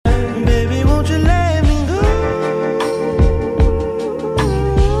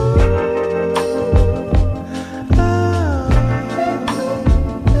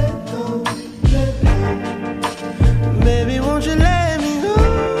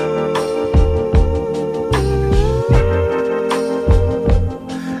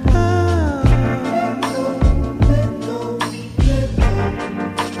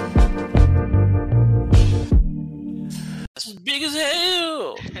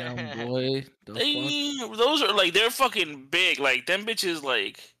boy. The fuck? Those are like they're fucking big. Like them bitches,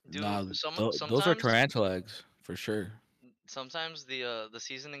 like Dude, Nah, sometimes those are tarantula eggs for sure. sometimes the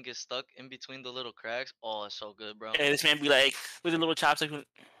seasoning gets stuck in between the little cracks. Oh, it's so good, bro. and this man be like with a little chopstick.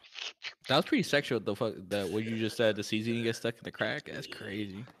 That was pretty sexual. The fuck that what you just said. The seasoning gets stuck in the crack. That's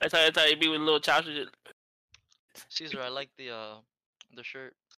crazy. That's how you be with a little chopstick. Caesar, I like the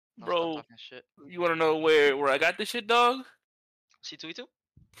shirt. No, stop Bro, talking shit. you wanna know where I got this shit, dog? C2E2?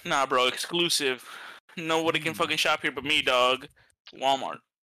 Nah, bro, exclusive. Nobody can fucking shop here but me, dog. Walmart.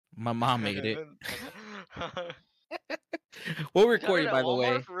 My mom made it. We'll record it, by the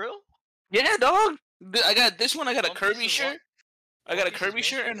way. For real? Yeah, dog. I got this one. I got a One Kirby Piece is shirt. I got a One Piece is Kirby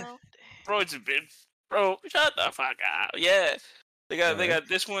shirt, and mainstream now? bro, it's a bit. Bro, shut the fuck up. Yeah, they got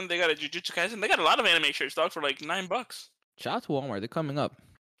this one. They got a Jujutsu Kaisen. They got a lot of anime shirts, dog, for like $9. Shout out to Walmart. They're coming up.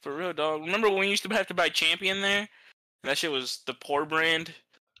 For real, dog. Remember when we used to have to buy Champion there? And that shit was the poor brand,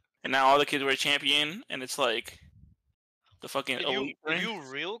 and now all the kids wear Champion, and it's like the fucking elite brand. You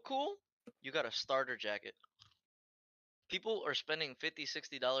real cool? You got a starter jacket. People are spending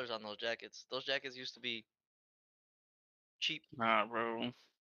 $50-$60 on those jackets. Those jackets used to be cheap. Nah, bro.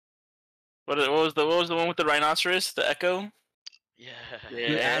 What was the one with the rhinoceros? The Echo? Yeah.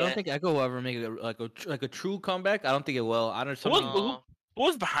 Dude, I don't think Echo will ever make a true comeback. I don't think it will. I don't know. Who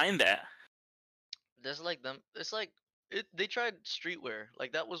was behind that? There's like them. It's like they tried streetwear.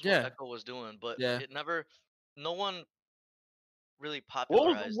 Like that was what Echo was doing, but it never. No one really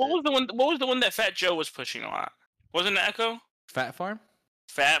popularized What was the one that Fat Joe was pushing a lot? Wasn't it Echo? Fat Farm?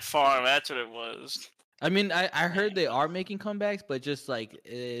 Fat Farm, that's what it was. I mean, I heard they are making comebacks, but just like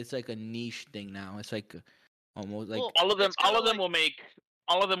it's like a niche thing now. It's like almost like all of them will make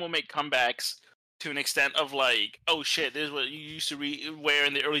comebacks to an extent of like, oh shit, this is what you used to wear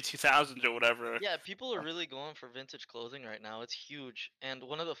in the early 2000s or whatever. Yeah, people are really going for vintage clothing right now. It's huge. And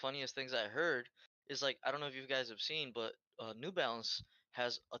one of the funniest things I heard is like, I don't know if you guys have seen, but New Balance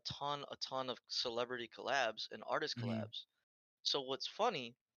has a ton of celebrity collabs and artist collabs. So what's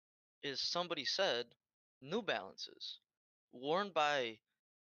funny is somebody said New Balances worn by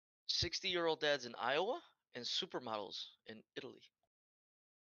 60-year-old dads in Iowa and supermodels in Italy.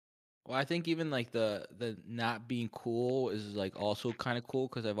 Well, I think even like the not being cool is like also kind of cool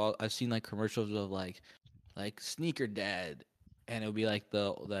because I've seen like commercials of like sneaker dad, and it'll be like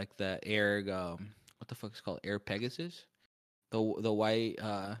the Air what the fuck is it called, Air Pegasus, the white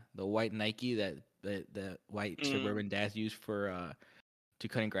Nike that white suburban dads use for to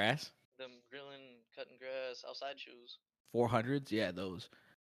cutting grass. Them grilling, cutting grass, outside shoes. 400s, yeah, those.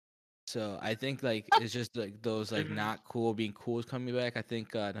 So I think like it's just like those like not cool being cool is coming back. I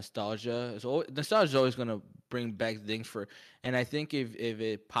think nostalgia is always gonna bring back things for, and I think if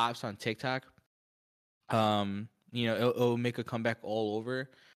it pops on TikTok, it'll make a comeback all over.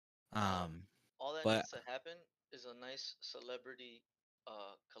 All that needs to happen is a nice celebrity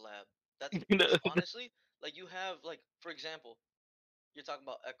collab. That's honestly like you have like, for example, you're talking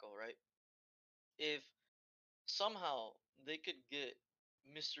about Echo, right? If somehow they could get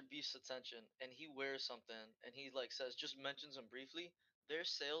Mr. Beast's attention and he wears something and he like says, just mentions him briefly, their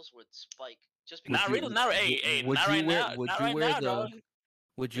sales would spike. Just because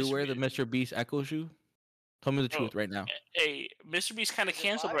Would you wear the Mr. Beast Echo shoe? Tell me the truth right now. Hey, Mr. Beast kind of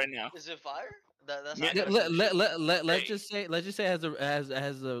canceled right now. Is it fire? Let's just say it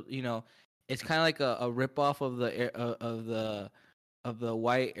has a it's kind of like a rip off of the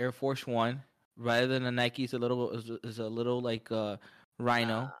white Air Force One, rather than a Nike. Is a little like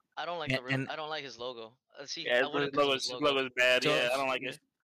rhino. I don't like I don't like his logo. His logo's bad. I don't like it.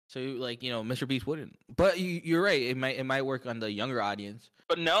 So like Mr. Beast wouldn't. But you're right. It might work on the younger audience.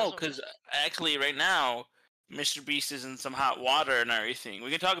 But no, because actually right now, Mr. Beast is in some hot water and everything. We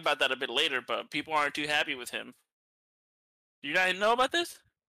can talk about that a bit later, but people aren't too happy with him. You guys know about this?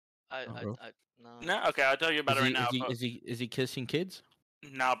 No. No? Okay, I'll tell you about it right now. Is he kissing kids?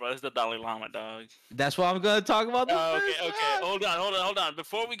 Nah, bro, it's the Dalai Lama, dog. That's what I'm gonna talk about. Okay. Hold on.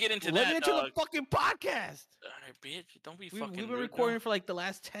 Before we get into that, into the fucking podcast. Alright, bitch, don't be fucking. We've been recording for like the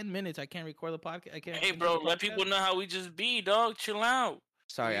last 10 minutes. I can't record the podcast. I can't. Hey, bro, let people know how we just be, dog. Chill out.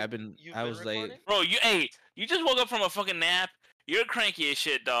 Sorry, I was late. Bro, you just woke up from a fucking nap. You're cranky as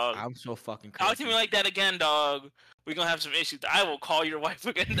shit, dog. I'm so fucking cranky. Talk to me like that again, dog. We're gonna have some issues. I will call your wife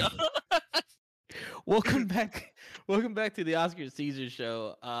again, dog. Welcome back to the Oscar Caesar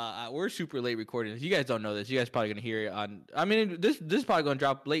show. We're super late recording this. You guys don't know this. You guys probably gonna hear it on. I mean, this is probably gonna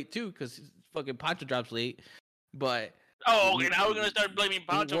drop late too, because fucking Pancho drops late. But now we're gonna start blaming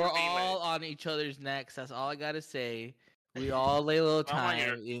Pancho. We're all on each other's necks. That's all I gotta say. We all lay a little I'm on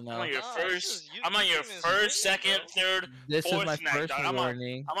your time, you I'm on know. your Nah, this first is you. I'm on This your game is first, swinging, second, bro. third, This is fourth my snack, first dog.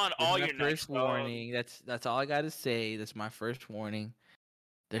 warning. I'm on This is all my your necks, first dog. warning. That's all I got to say. That's my first warning.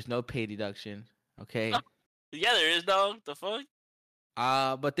 There's no pay deduction. Okay. Yeah, there is, dog. The fuck?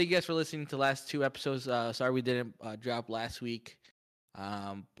 But thank you guys for listening to the last two episodes. Sorry we didn't drop last week.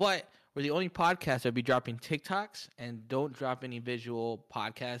 But we're the only podcast that'll be dropping TikToks and don't drop any visual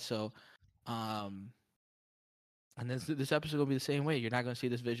podcasts. So, and this episode will be the same way. You're not gonna see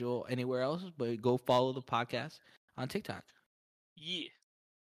this visual anywhere else, but go follow the podcast on TikTok. Yeah.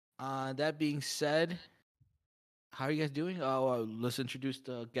 That being said, how are you guys doing? Let's introduce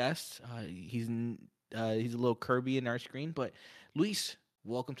the guest. He's a little Kirby in our screen, but Luis,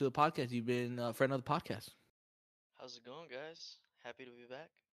 welcome to the podcast. You've been a friend of the podcast. How's it going, guys? Happy to be back.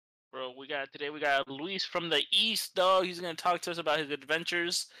 Bro, we got Luis from the East, dog. He's gonna talk to us about his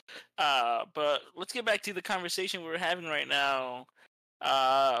adventures. But let's get back to the conversation we're having right now.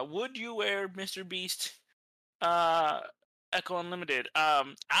 Would you wear Mr. Beast Echo Unlimited?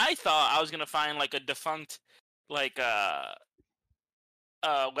 I thought I was gonna find like a defunct like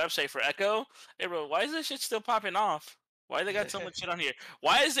website for Echo. Hey bro, why is this shit still popping off? Why they got so much shit on here?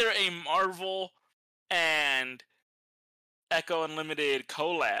 Why is there a Marvel and Echo Unlimited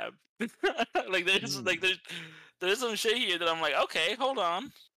collab? There's some shit here that I'm like, okay, hold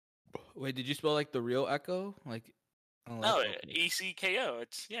on. Wait, did you spell like the real Echo? Like, oh, No, okay. ECKO.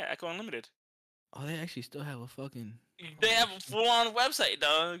 It's Echo Unlimited. Oh, they actually still have a fucking. They have a full on website,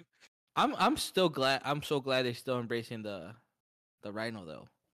 dog. I'm still glad. I'm so glad they're still embracing the Rhino though.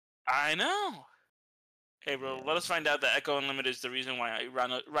 I know. Hey, bro, Yeah. let us find out that Echo Unlimited is the reason why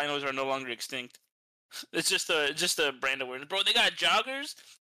rhinos are no longer extinct. It's just a brand awareness, bro. They got joggers.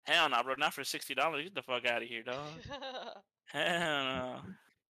 Hell no, bro. Not for $60. Get the fuck out of here, dog. Hell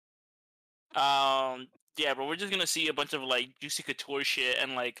no. Yeah, bro. We're just gonna see a bunch of like Juicy Couture shit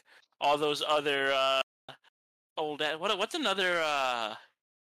and like all those other old. What's another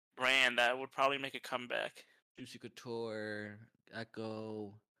brand that would probably make a comeback? Juicy Couture,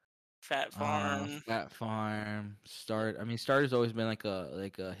 Echo, Fat Farm. Fat Farm, Start. I mean, Start has always been like a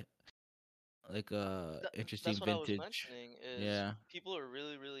interesting That's what I was vintage. mentioning. Is Yeah. people are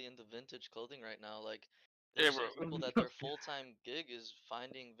really, really into vintage clothing right now. Like, Yeah, there's some people bro. that their full-time gig is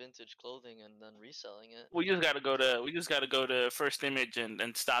finding vintage clothing and then reselling it. We just gotta go to First Image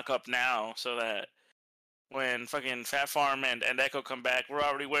and stock up now so that when fucking Fat Farm and Echo come back, we're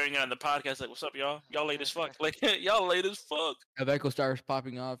already wearing it on the podcast. Like, what's up, y'all? Y'all late as fuck. Like, y'all late as fuck. If Echo starts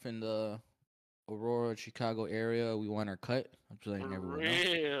popping off in the Aurora, Chicago area, we want our cut. I'm just letting For everyone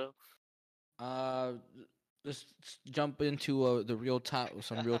know. real. Let's jump into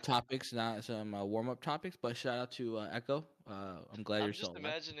some real topics, not some warm up topics. But shout out to Echo. I'm glad I'm you're just so.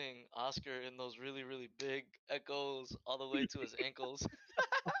 imagining Oscar in those really, really big echoes all the way to his ankles.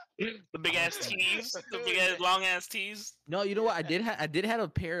 The big ass Okay. tees, the big ass long ass tees. No, you know what? I did have a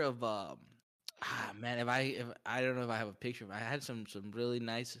pair of man. If I don't know if I have a picture. I had some really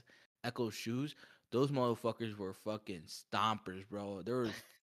nice Echo shoes. Those motherfuckers were fucking stompers, bro. They were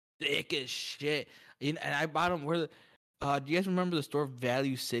thick as shit. And I bought them where. Do you guys remember the store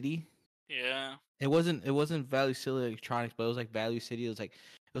Value City? Yeah. It wasn't Value City Electronics, but it was like Value City. It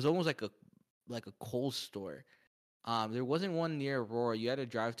was almost like a Kohl's store. There wasn't one near Aurora. You had to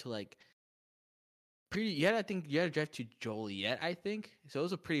drive to like I think you had to drive to Joliet, I think. So it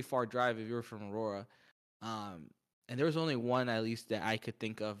was a pretty far drive if you were from Aurora. And there was only one at least that I could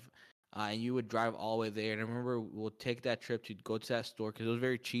think of. And you would drive all the way there. And I remember we'll take that trip to go to that store because it was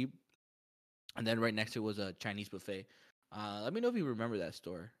very cheap. And then right next to it was a Chinese buffet. Let me know if you remember that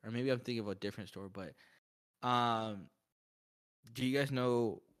store, or maybe I'm thinking of a different store. But do you guys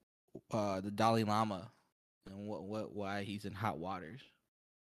know the Dalai Lama and why he's in hot waters?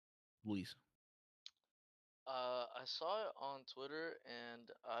 Luis. I saw it on Twitter and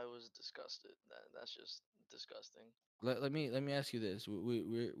I was disgusted. That's just disgusting. Let me ask you this: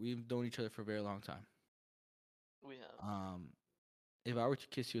 we've known each other for a very long time. We have. If I were to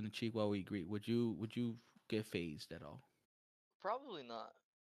kiss you in the cheek while we greet, would you get phased at all? Probably not.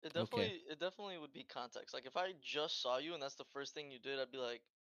 It Okay. definitely would be context. Like if I just saw you and that's the first thing you did, I'd be like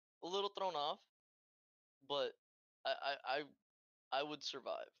a little thrown off, but I I I would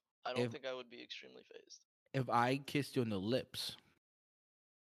survive. I don't If think I would be extremely phased. if I kissed you on the lips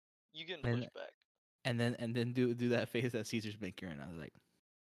You getting and pushed back. and then do that face that Caesar's making right now, like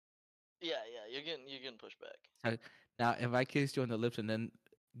Yeah, you're getting pushed back. uh, now if I kissed you on the lips and then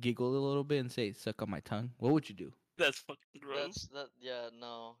giggle a little bit and say suck on my tongue, what would you do? That's fucking gross. Yeah,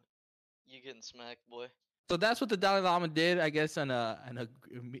 no. You getting smacked, boy. So that's what the Dalai Lama did, I guess. Why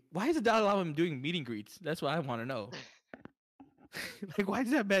is the Dalai Lama doing meet and greets? That's what I want to know. Like, why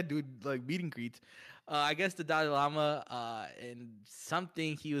does that man do like meet and greets? I guess the Dalai Lama, and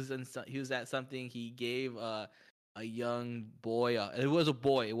something he was at something. He gave a young boy. It was a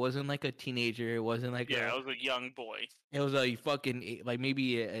boy. It wasn't like a teenager. It wasn't like Yeah, I was a young boy. It was a fucking like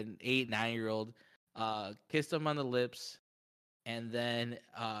maybe an 8, 9 year old. Kissed him on the lips, and then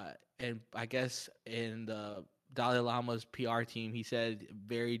and I guess in the Dalai Lama's PR team, he said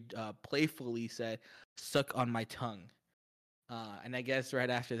very playfully said, "Suck on my tongue." And I guess right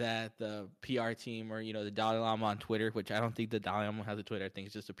after that, the PR team, or the Dalai Lama on Twitter, which I don't think the Dalai Lama has a Twitter. I think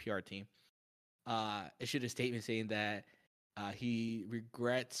it's just a PR team. Issued a statement saying that he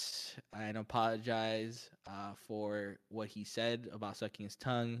regrets and apologize for what he said about sucking his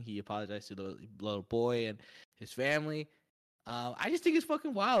tongue. He apologized to the little boy and his family. I just think it's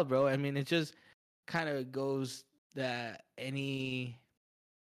fucking wild, bro. I mean, it just kind of goes that any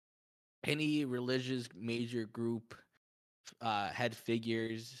religious major group head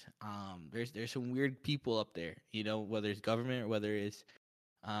figures. There's some weird people up there. Whether it's government or whether it's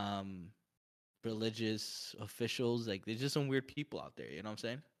um religious officials. Like, there's just some weird people out there. You know what I'm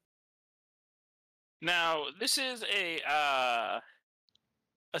saying? Now, this is a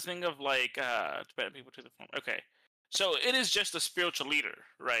thing of like Tibetan people to the form. Okay, so it is just a spiritual leader,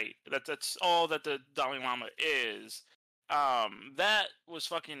 right? That's all that the Dalai Lama is. That was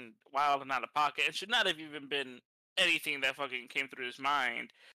fucking wild and out of pocket. It should not have even been anything that fucking came through his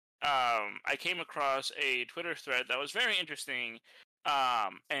mind. I came across a Twitter thread that was very interesting,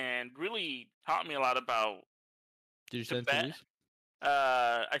 and really taught me a lot about Did you send it to Tibet. Luis?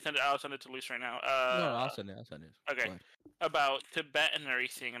 I'll send it to Luis right now. No, I'll send it. I'll send it. Okay. Go ahead. About Tibet and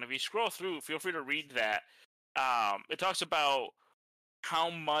everything, and if you scroll through, feel free to read that. It talks about how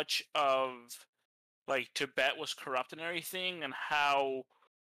much of like Tibet was corrupt and everything, and how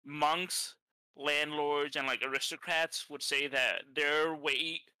monks, landlords, and like aristocrats would say that they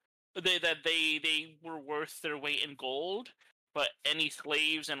were worth their weight in gold, but any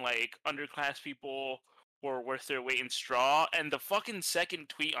slaves and like underclass people were worth their weight in straw. And the fucking second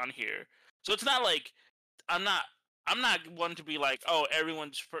tweet on here, so it's not like I'm not I'm not one to be like, oh,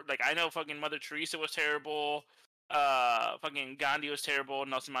 like, I know fucking Mother Teresa was terrible, fucking Gandhi was terrible,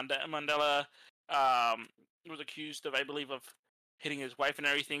 Nelson Mandela was accused of, I believe, of hitting his wife and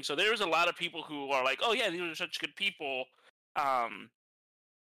everything. So there's a lot of people who are like, oh yeah, these are such good people, and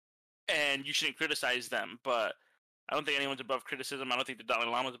you shouldn't criticize them. But I don't think anyone's above criticism. I don't think the Dalai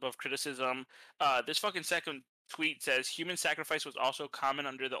Lama's above criticism. This fucking second tweet says human sacrifice was also common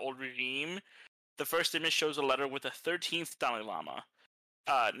under the old regime. The first image shows a letter with the 13th Dalai Lama.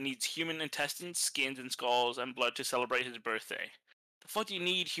 Needs human intestines, skins, and skulls, and blood to celebrate his birthday. The fuck do you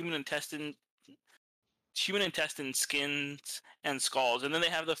need human intestines, skins, and skulls? And then they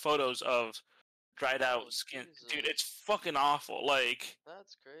have the photos of dried out skin. Dude, it's fucking awful. Like,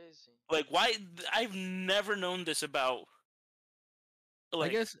 that's crazy. Like, why? I've never known this about. I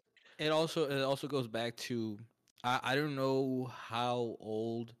guess it also goes back to I don't know how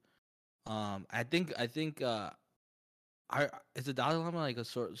old. I think I is the Dalai Lama like a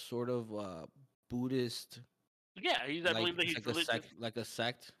sort of Buddhist? Yeah, I believe that he's like religious. a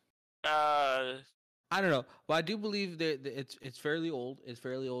sect. Uh, I don't know, but I do believe that it's fairly old. It's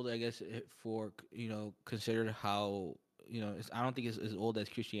fairly old, I guess, for considered how I don't think it's as old as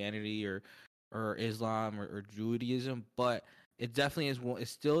Christianity or Islam or Judaism, but it definitely is.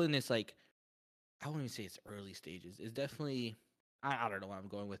 It's still in its like I wouldn't even say it's early stages. It's definitely I don't know where I'm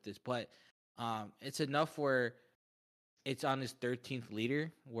going with this, but it's enough where it's on his 13th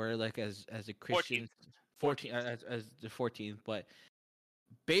leader, where like as a Christian 14 as the 14th, but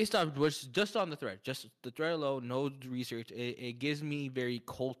based on what's just on the thread, just the thread alone, no research, it gives me very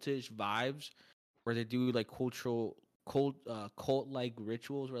cultish vibes where they do like cult like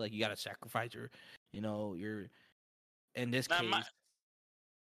rituals where like you gotta sacrifice your in this case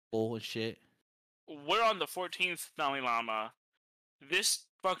bullshit. We're on the 14th Dalai Lama. This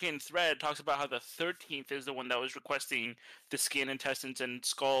fucking thread talks about how the 13th is the one that was requesting the skin, intestines, and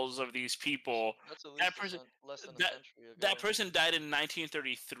skulls of these people. That's at least less than a century ago. That person died in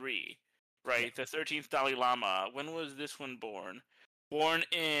 1933, right? Yeah. The 13th Dalai Lama. When was this one born? Born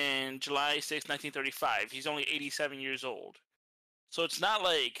in July 6, 1935. He's only 87 years old. So it's not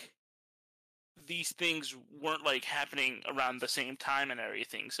like these things weren't like happening around the same time and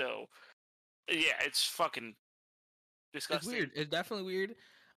everything. So yeah, it's fucking disgusting. It's weird. It's definitely weird.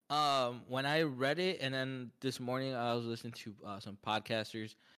 When I read it, and then this morning I was listening to some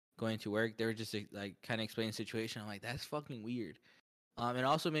podcasters going to work. They were just like kind of explaining the situation. I'm like, that's fucking weird. It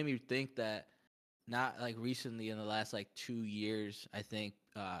also made me think that not like recently in the last like 2 years, I think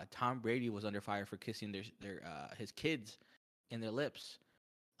Tom Brady was under fire for kissing their his kids in their lips.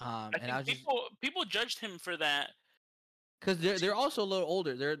 I And I think was just people judged him for that. because they're also a little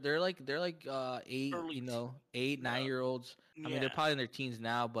older. They're like 8, Early, 8, 9 year olds. I mean, they're yeah. probably in their teens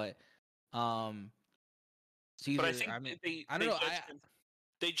now, but um, But I Caesar. think I mean, they I don't they know. judged him.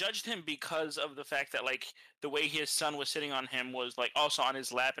 They judged him because of the fact that like the way his son was sitting on him was like also on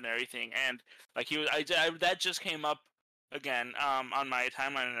his lap and everything, and like he was. That just came up again on my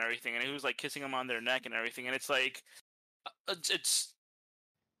timeline and everything, and he was like kissing him on their neck and everything, and it's like it's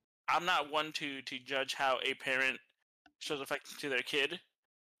I'm not one to judge how a parent shows affection to their kid.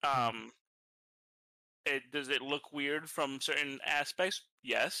 Mhm. Um, does it look weird from certain aspects?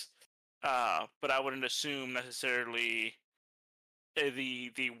 Yes, but I wouldn't assume necessarily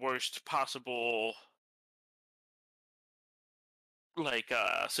the worst possible like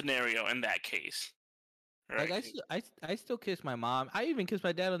scenario in that case, Like right? I still kiss my mom. I even kiss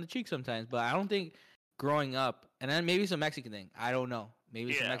my dad on the cheek sometimes. But I don't think growing up, and then maybe it's a Mexican thing. I don't know.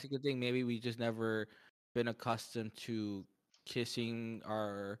 Maybe it's a Yeah, Mexican thing. Maybe we just never been accustomed to kissing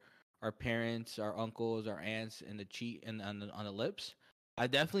our parents, our uncles, our aunts in the cheek and on the lips. I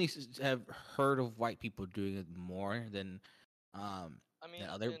definitely have heard of white people doing it more um I than mean,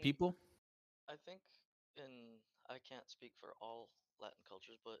 other people. I think in I can't speak for all Latin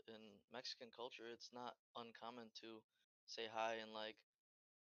cultures, but in Mexican culture, it's not uncommon to say hi and like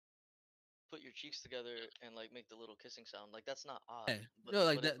put your cheeks together and like make the little kissing sound. Like that's not odd, Yeah. No,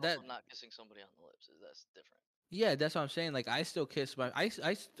 like but it's that also not kissing somebody on the lips. That's different. Yeah, that's what I'm saying. Like I still kiss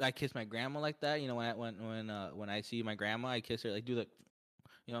I kiss my grandma like that. You know, when I see my grandma, I kiss her like do the,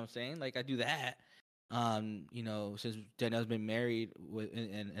 you know what I'm saying? Like I do that. You know, since Danielle's been married with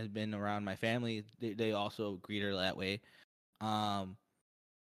and has been around my family, they also greet her that way. Um,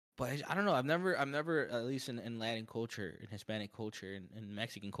 but I don't know. I've never at least in Latin culture, in Hispanic culture, and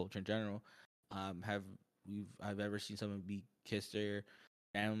Mexican culture in general, have I've ever seen someone be kissed their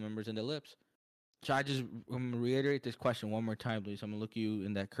family members in the lips. So I just reiterate this question one more time, please. I'm gonna look you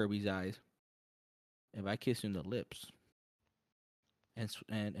in that Kirby's eyes. If I kiss you in the lips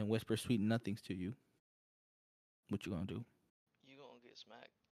and whisper sweet nothings to you, what you gonna do? You gonna get smacked.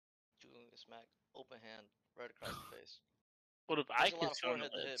 You gonna get smacked. Open hand, right across the face. what if I There's a lot of kiss you on the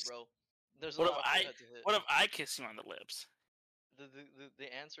forehead to hit, lips? bro. There's a What if lot of I forehead to hit. what if I kiss you on the lips?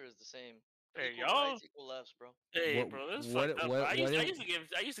 The answer is the same. Hey Equal y'all. rights, equal lefts, bro. Hey, What bro, this is fucked what up. Bro. what what if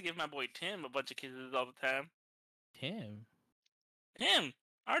I used to give my boy Tim a bunch of kisses all the time. Tim? Him,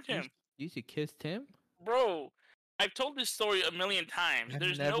 our You Tim, you should kiss Tim? bro. I've told this story a million times.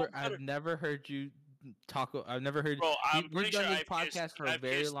 There's no I've better, never heard you talk. I've never heard bro. I'm you've pretty sure done this podcast for a I've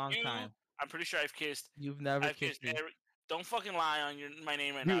very kissed long you. time. I'm pretty sure You've never I've kissed kissed me. every. Don't fucking lie on my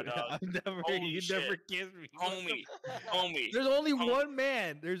name right now, Dude, dog. I've never Holy you shit, never kissed me. What the homie, homie, There's only homie. one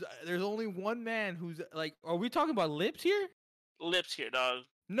man. There's only one man who's like. Are we talking about lips here? Lips here, dog.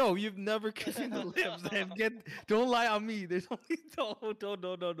 No, you've never kissed me in the lips. Then don't lie on me. There's only no.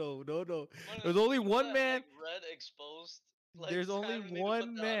 There's only Look at one that man. like red exposed like There's only I don't need to put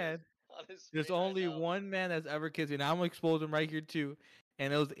one that man. on his There's screen right only now. one man that's ever kissed me. And I'm gonna expose him right here too.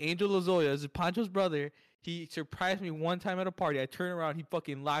 And it was Angel Lozoya. This is Pancho's brother. He surprised me one time at a party. I turned around. He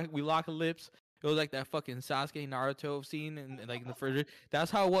fucking we locked lips. It was like that fucking Sasuke Naruto scene, and like in the first. That's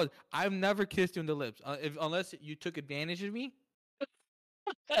how it was. I've never kissed you in the lips, unless you took advantage of me.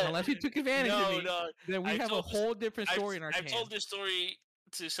 Unless you took advantage of No, me, dog. then we I've have a told this. whole different story in our I've hands. told this story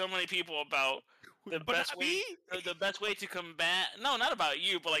to so many people about the But best not way me. the best way to combat. No, not about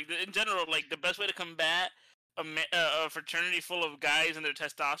you, but like in general, like the best way to combat a fraternity full of guys and their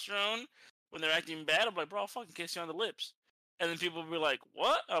testosterone when they're acting bad. I'm like, bro, I'll fucking kiss you on the lips, and then people will be like,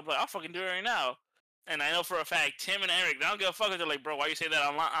 what? I'm like, I'll fucking do it right now. And I know for a fact, Tim and Eric, they don't give a fuck if they're like, bro, why you say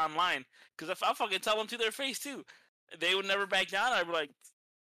that online? Because if I fucking tell them to their face too, they would never back down. I'd be like,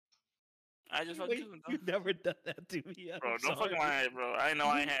 I just fucking Wait, killed him, dog. you've never done that to me. I'm Bro, don't sorry. fucking lie, bro. I know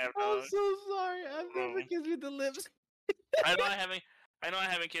I have, I'm dog. so sorry. I've Bro. never kissed you in the lips. I know I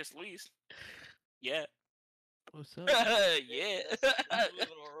haven't kissed Luis. Yeah. What's up? Yeah. That's, you live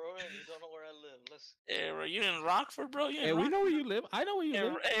in Aurora and you don't know where I live. Let's. Hey, bro, you in Rockford, bro? You Hey, in we Rockford? know where you live. I know where you Hey,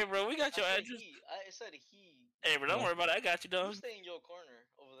 live. hey, bro, we got your address. I said he. Hey, bro, don't Oh. worry about it. I got you, You dog. stay in your corner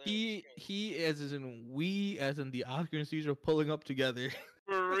over there. on the screen. He as in we as in the Oscar and Caesar pulling up together.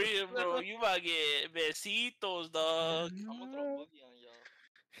 For real, bro. You about to get besitos, dog. I'm gonna throw boogie on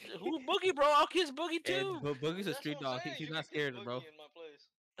y'all. Who Boogie, bro? I'll kiss Boogie too. And Boogie's a That's street what I'm dog. saying. He's You not can kiss scared, bro. boogie in my place.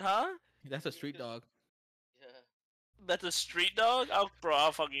 Huh? That's a street dog. Yeah. That's a street dog? I'll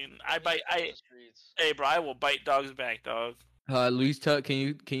fucking I bite From I the streets. hey bro, I will bite dogs back, dog. Luis,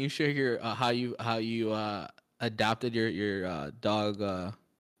 can you share your how you adopted your dog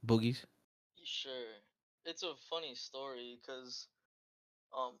Boogies? Sure. it's a funny story because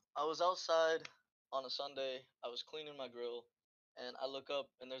I was outside on a Sunday. I was cleaning my grill, and I look up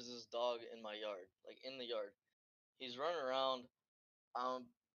and there's this dog in my yard, like in the yard. He's running around. Um,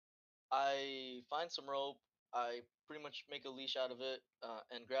 I find some rope. I pretty much make a leash out of it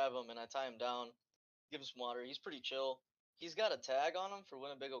and grab him, and I tie him down. Give him some water. He's pretty chill. He's got a tag on him for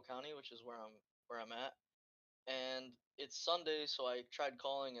Winnebago County, which is where I'm at. And it's Sunday, so I tried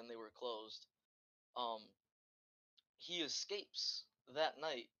calling and they were closed. Um, he escapes that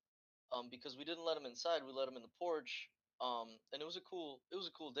night because we didn't let him inside. We let him in the porch. And it was a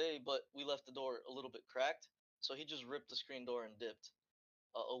cool day, but we left the door a little bit cracked, so he just ripped the screen door and dipped.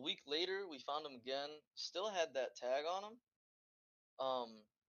 A week later, we found him again. Still had that tag on him. Um,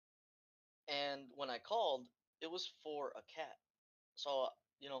 and when I called, it was for a cat. So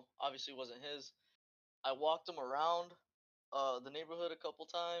obviously it wasn't his. I walked him around the neighborhood a couple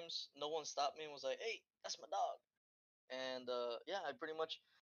times. No one stopped me and was like, "Hey, that's my dog." And yeah,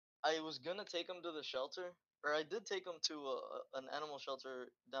 I was gonna take him to the shelter, or I did take him to an animal shelter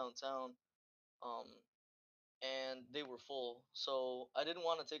downtown. Um, and they were full, so I didn't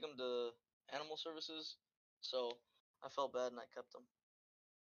want to take him to animal services. So I felt bad and I kept him.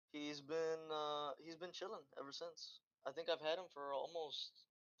 He's been chilling ever since. I think I've had him for almost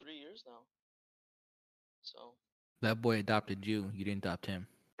 3 years now. So That boy adopted you. You didn't adopt him.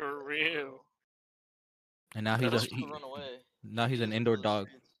 For for real. real. And now He he's a lives for the he, runaway. now he's He an isn't indoor for the dog.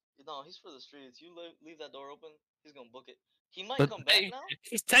 streets. No, he's for the streets. You leave that door open, he's gonna book it. He might But come back Hey, now.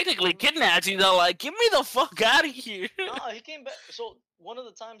 he's technically kidnapped you though. Like, get me the fuck out of here. Nah, he came back. So one of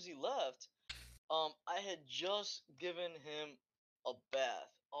the times he left, I had just given him a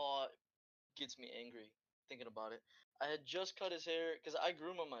bath. Oh, it gets me angry thinking about it. I had just cut his hair because I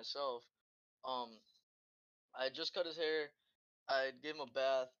grew him myself. Um, I had just cut his hair. I gave him a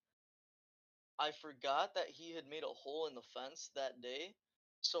bath. I forgot that he had made a hole in the fence that day.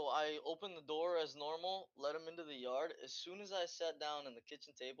 So I opened the door as normal, let him into the yard. As soon as I sat down in the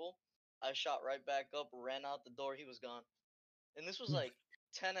kitchen table, I shot right back up, ran out the door. He was gone. And this was like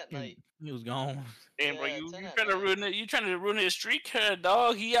 10 at he, night. he was gone. Damn, bro, Yeah, you 10 you at trying to night. ruin it? You trying to ruin his street cred,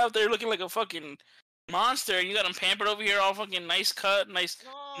 dog? He out there looking like a fucking monster. You got him pampered over here, all fucking nice cut, No, nice,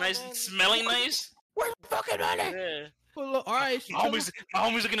 man, smelling nice. Where's the fucking money? Yeah. Well, look, all right, My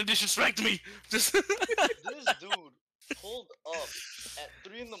homies are gonna disrespect me. Just this dude pulled up at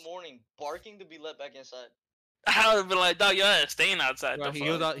 3 in the morning barking to be let back inside. I would be like, dog, you're staying outside. bro, The he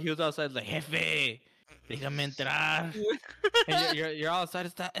was fuck. out. He was outside like jefe. Déjame entrar. And you're outside.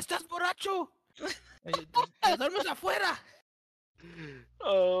 Estás borracho? Te duermes afuera.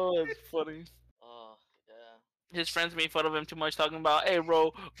 Oh, that's funny. Oh, yeah. His friends made fun of him too much, talking about, "Hey,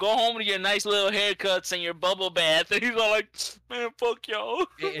 bro, go home to your nice little haircuts and your bubble bath." And he's all like, "Man, fuck y'all."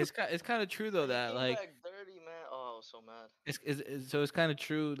 It's kind of true though He that came like back dirty, man. Oh, I was so mad. so it's kind of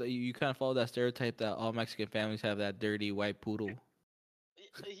true that you kind of follow that stereotype that all Mexican families have that dirty white poodle.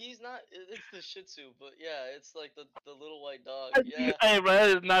 He's not. It's the Shih Tzu, but yeah, it's like the little white dog. Yeah. Hey, bro, that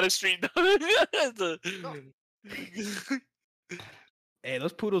is not a street dog. That's No, Hey,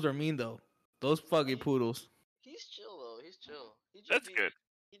 those poodles are mean though. Those fucking he, poodles. he's chill though. He's chill. That's good.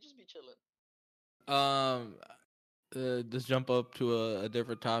 He just be chilling. Um, just jump up to a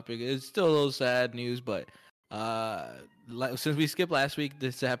different topic. It's still a little sad news, but since we skipped last week,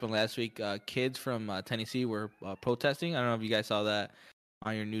 this happened last week. Kids from Tennessee were protesting. I don't know if you guys saw that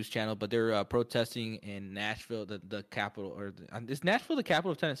on your news channel, but they're protesting in Nashville, the capital, or is Nashville the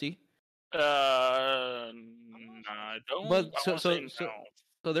capital of Tennessee? Nah, I'm not I sure. don't. But I want to say no.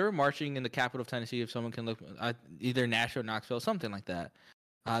 so they were marching in the capital of Tennessee. If someone can look, either Nashville, Knoxville, something like that.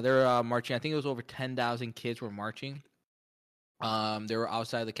 They were marching. I think it was over 10,000 kids were marching. They were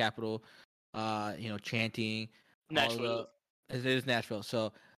outside the Capitol, chanting. Nashville. It is Nashville,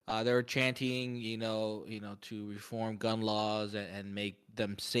 so they were chanting, to reform gun laws and make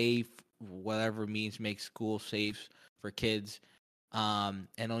them safe, whatever means make school safe for kids. And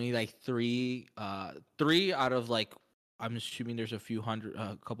only like three out of like, I'm assuming there's a few hundred,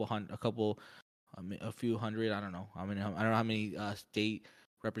 a few hundred. I don't know. I don't know how many state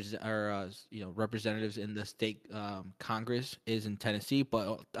representatives in the state Congress is in Tennessee,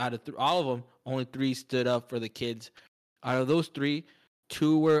 but out of all of them, only three stood up for the kids. Out of those three,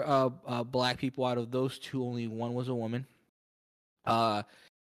 two were black people. Out of those two, only one was a woman. The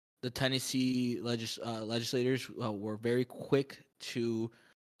Tennessee legislators were very quick to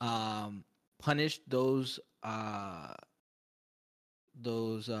punish those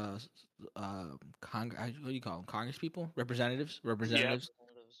what do you call them? Congress people, representatives. Yeah. Representatives.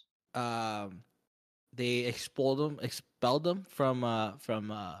 They expelled them from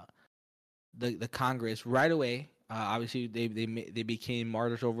the Congress right away. Obviously, they became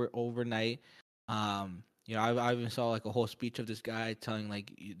martyrs overnight. You know, I even saw like a whole speech of this guy telling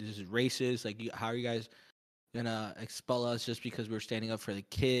like this is racist. Like, how are you guys gonna expel us just because we're standing up for the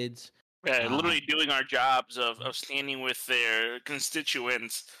kids? Yeah, Um, literally doing our jobs of standing with their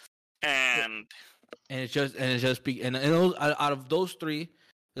constituents, and and those, out of those three,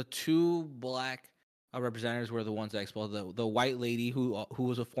 the two black representatives were the ones that expelled the white lady who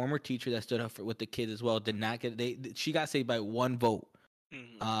was a former teacher that stood up with the kids as well. Did not get she got saved by one vote,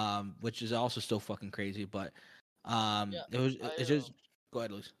 which is also still fucking crazy. But Yeah, it's just go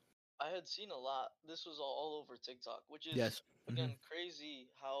ahead, Luis. I had seen a lot. This was all over TikTok, which is Yes. again crazy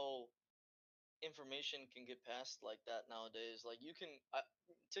how information can get passed like that nowadays. Like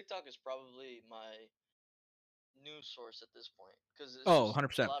TikTok is probably my news source at this point because it's Oh, just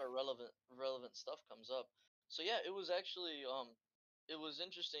 100%. a lot of relevant stuff comes up. So yeah, it was actually it was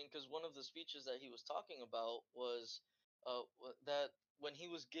interesting because one of the speeches that he was talking about was that when he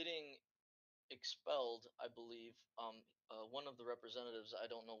was getting expelled, I believe, one of the representatives, I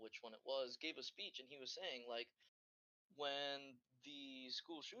don't know which one it was, gave a speech and he was saying like when the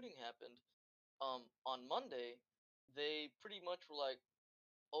school shooting happened on Monday, they pretty much were like,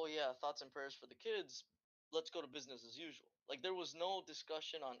 "Oh yeah, thoughts and prayers for the kids. Let's go to business as usual." Like there was no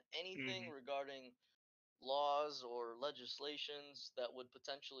discussion on anything regarding laws or legislations that would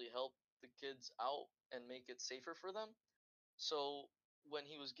potentially help the kids out and make it safer for them. So when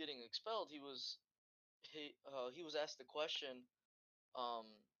he was getting expelled, he was asked the question. Um,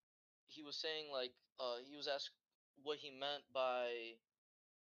 he was saying like he was asked what he meant by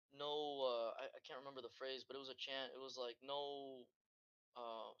no. I can't remember the phrase, but it was a chant. It was like no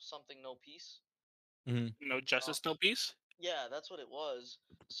something, no peace. Mm-hmm. no Uh, justice, no peace. yeah, that's what it was.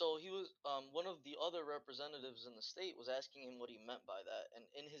 So he was one of the other representatives in the state was asking him what he meant by that, and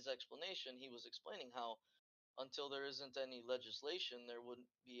in his explanation, he was explaining how until there isn't any legislation, there wouldn't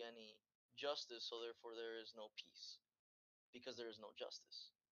be any justice, so therefore there is no peace because there is no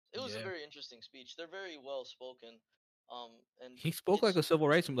justice. It was a Yeah. very interesting speech. They're very well spoken, and He spoke like it's a civil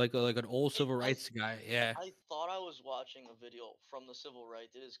rights, like an old it. civil rights guy. Yeah. I thought I was watching a video from the civil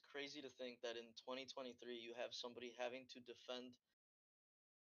rights. It is crazy to think that in 2023 you have somebody having to defend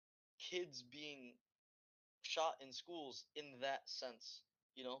kids being shot in schools in that sense.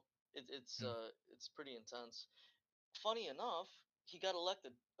 You know, it's pretty intense. Funny enough, he got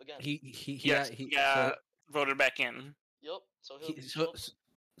elected again. Yes, He yeah, voted back in. Yep. So he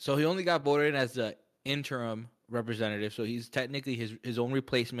so he only got voted in as the interim representative, so he's technically his own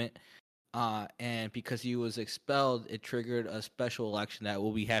replacement. And because he was expelled, it triggered a special election that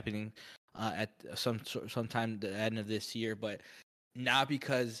will be happening at sometime the end of this year, but not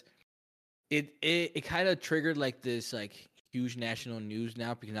because it kind of triggered like this like huge national news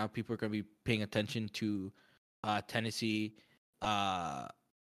now because now people are going to be paying attention to Tennessee, uh,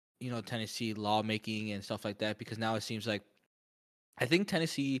 Tennessee lawmaking and stuff like that because now it seems like I think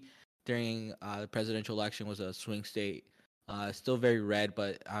Tennessee during the presidential election was a swing state. Still very red,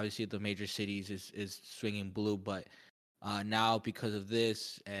 but obviously the major cities is swinging blue. But now because of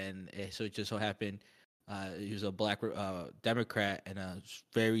this, and so it just so happened, he was a black Democrat in a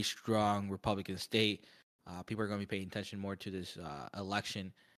very strong Republican state. People are going to be paying attention more to this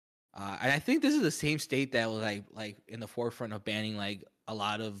election. And I think this is the same state that was like in the forefront of banning like a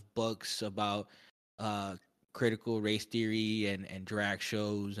lot of books about uh critical race theory and drag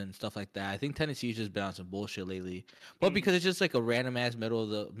shows and stuff like that. I think Tennessee's just been on some bullshit lately. But because it's just like a random ass middle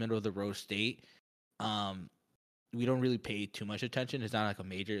of the road state, um we don't really pay too much attention. It's not like a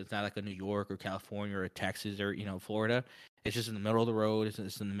major, it's not like a New York or California or Texas or Florida. It's just in the middle of the road.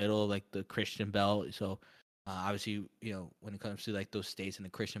 It's in the middle of like the Christian belt. So obviously, when it comes to like those states in the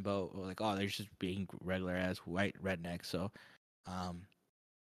Christian belt, we're like, oh, they're just being regular ass white rednecks. So, um,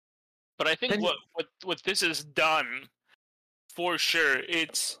 But I think then, what this has done for sure,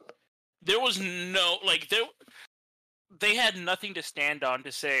 it's there was no like there they had nothing to stand on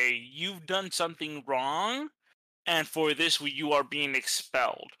to say you've done something wrong, and for this you are being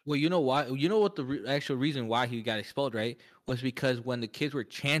expelled. well, you know why? You know what the actual reason why he got expelled, right? Was because when the kids were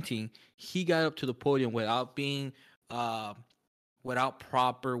chanting, he got up to the podium without being uh, without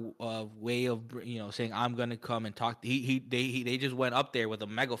proper way of saying I'm gonna come and talk. They just went up there with a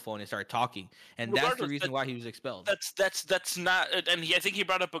megaphone and started talking, and that's the Regardless, reason why he was expelled. that's not. And I think he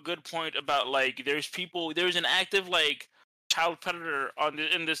brought up a good point about like there's an active like child predator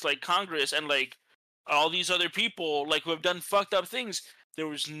in this like Congress, and like all these other people like who have done fucked up things. There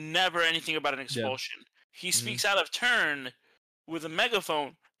was never anything about an Yeah, expulsion. He hmm speaks out of turn with a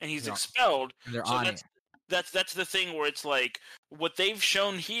megaphone, and he's they're expelled. they're So on it. that's the thing where it's like what they've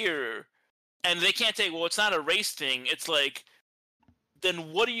shown here And they can't say, well, it's not a race thing. It's like,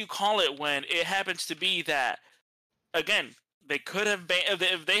 then what do you call it when it happens to be that, again, they could have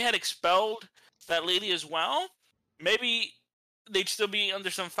if they had expelled that lady as well, maybe they'd still be under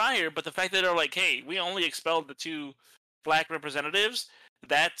some fire. But the fact that they're like, hey, we only expelled the 2 black representatives,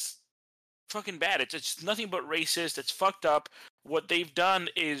 that's fucking bad. It's nothing but racist. It's fucked up. What they've done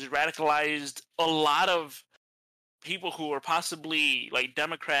is radicalized a lot of people who are possibly like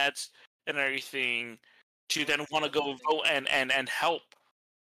Democrats and everything to then want to go vote and help.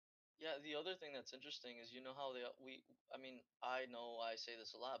 Yeah, the other thing that's interesting is you know how I mean, I know I say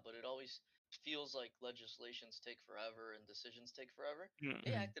this a lot, but it always feels like legislations take forever and decisions take forever.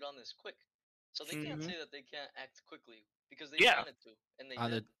 They Mm-hmm. acted on this quick. So they can't Mm-hmm. say that they can't act quickly because they Yeah, wanted to and they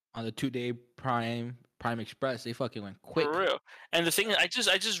On did. the 2-day Prime Express, they fucking went quick. for real. And the thing Yeah. I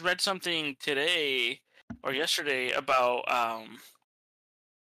just read something today or yesterday about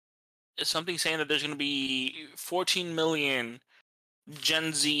something saying that there's going to be 14 million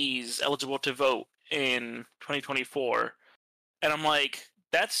Gen Zs eligible to vote in 2024. And I'm like,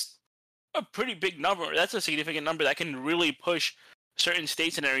 that's a pretty big number. That's a significant number that can really push certain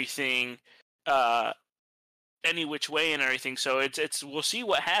states and everything uh any which way and everything. So it's we'll see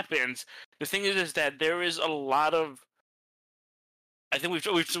what happens. The thing is that there is a lot of I think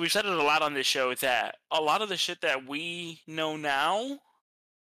we've said it a lot on this show that a lot of the shit that we know now,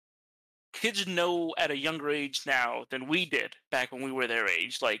 kids know at a younger age now than we did back when we were their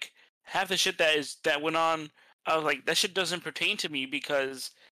age. Like half the shit that went on, I was like, that shit doesn't pertain to me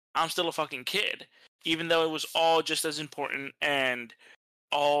because I'm still a fucking kid. Even though it was all just as important and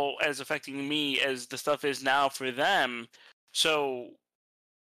all as affecting me as the stuff is now for them. So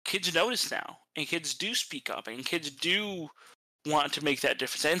kids notice now, and kids do speak up, and kids do want to make that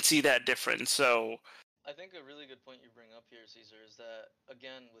difference and see that difference. So I think a really good point you bring up here, Caesar, is that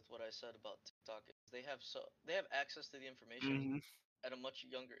again with what I said about TikTok, is they have access to the information mhm. at a much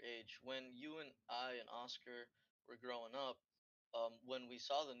younger age. When you and I and Oscar were growing up, when we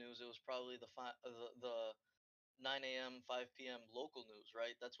saw the news, it was probably the 9 a.m. 5 p.m. local news,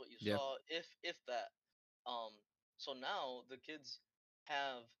 right? That's what you Yep. saw, if that. Um, so now the kids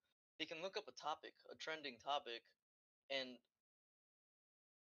have they can look up a topic, a trending topic, and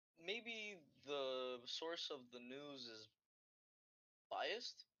maybe the source of the news is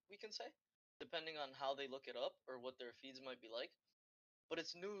biased, we can say, depending on how they look it up or what their feeds might be like. But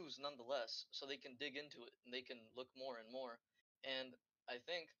it's news nonetheless, so they can dig into it and they can look more and more. And I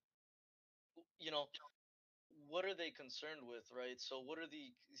think, you know, what are they concerned with, right? So, what are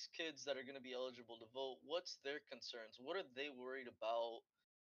these kids that are going to be eligible to vote? What's their concerns? What are they worried about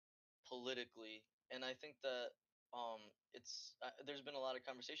politically? And I think that there's been a lot of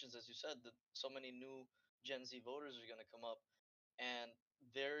conversations, as you said, that so many new Gen Z voters are going to come up, and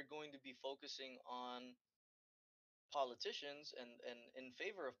they're going to be focusing on politicians and in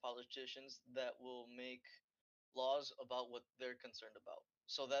favor of politicians that will make laws about what they're concerned about.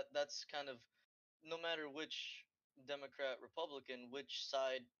 So that's kind of no matter which Democrat, Republican, which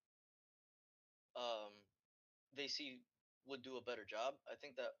side um, they see would do a better job. I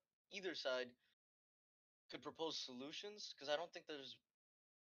think that either side could propose solutions because I don't think there's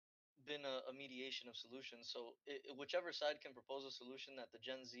been a mediation of solutions. So whichever side can propose a solution that the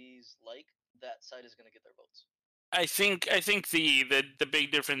Gen Zs like, that side is going to get their votes. I think the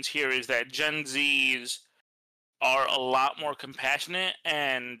big difference here is that Gen Zs are a lot more compassionate,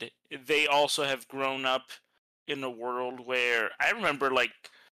 and they also have grown up in a world where I remember like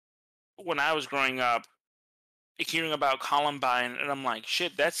when I was growing up hearing about Columbine, and I'm like,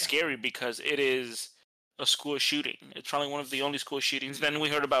 shit, that's scary because it is a school shooting. It's probably one of the only school shootings. Then we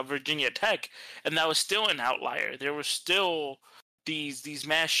heard about Virginia Tech, and that was still an outlier. There were still these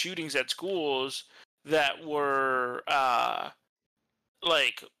mass shootings at schools that were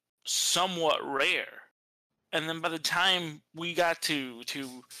like somewhat rare. And then by the time we got to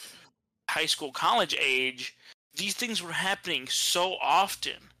high school, college age, these things were happening so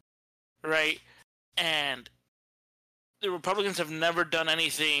often, right? And the Republicans have never done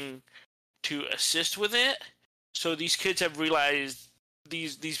anything to assist with it. So these kids have realized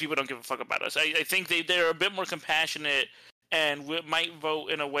these people don't give a fuck about us. I think they're a bit more compassionate and might vote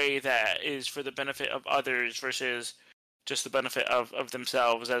in a way that is for the benefit of others versus just the benefit of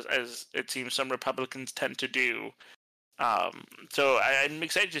themselves, as it seems some Republicans tend to do. So I'm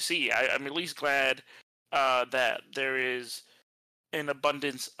excited to see. I'm at least glad that there is an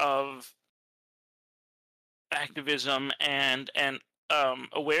abundance of activism and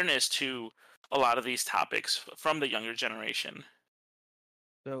awareness to a lot of these topics from the younger generation.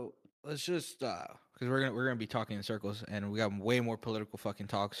 So let's just because we're gonna be talking in circles, and we got way more political fucking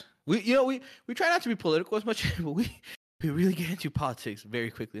talks. We try not to be political as much, but we really get into politics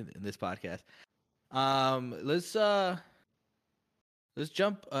very quickly in this podcast. Let's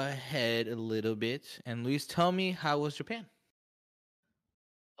jump ahead a little bit, and Luis, tell me, how was Japan?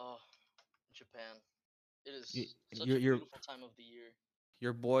 Oh, Japan. It Y- is such Your a your beautiful time of the year.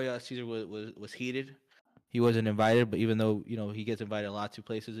 your boy Caesar was heated. He wasn't invited, but even though he gets invited a lot to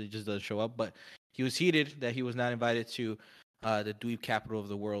places, he just doesn't show up. But he was heated that he was not invited to the dweeb capital of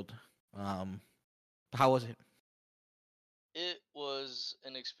the world. Um, how was it? It was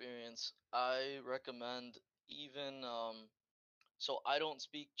an experience. I recommend even so I don't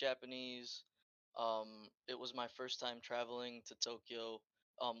speak Japanese. It was my first time traveling to Tokyo,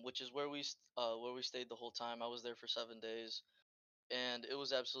 which is where we stayed the whole time. I was there for 7 days, and it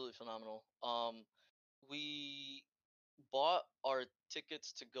was absolutely phenomenal. We bought our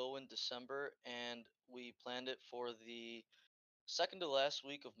tickets to go in December, and we planned it for the second to last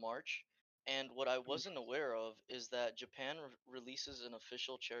week of March. And what I wasn't aware of is that Japan releases an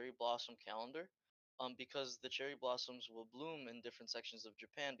official cherry blossom calendar, because the cherry blossoms will bloom in different sections of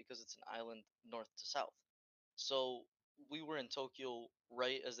Japan because it's an island north to south. So we were in Tokyo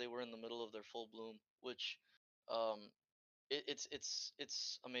right as they were in the middle of their full bloom, which um,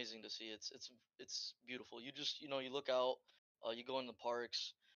 it's amazing to see. It's beautiful. You just you look out, you go in the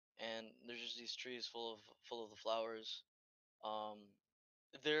parks, and there's just these trees full of the flowers. Um,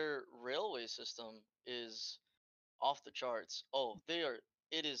 their railway system is off the charts. Oh, they are.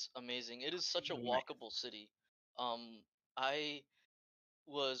 It is amazing. It is such a Nice. walkable city. I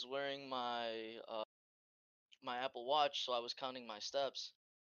was wearing my Apple Watch, so I was counting my steps.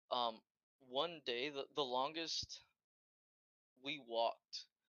 Um, one day, the longest we walked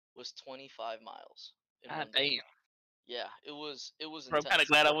was 25 miles in God one day. damn. Yeah, it was Bro, I'm kind of intense.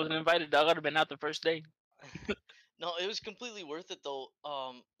 glad I wasn't invited, dog. I'd have been out the first day. No, it was completely worth it though.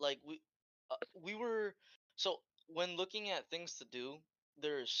 Like we were so when looking at things to do,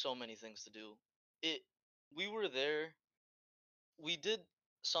 there are so many things to do. It we were there. We did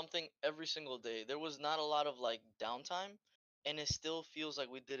something every single day. There was not a lot of like downtime, and it still feels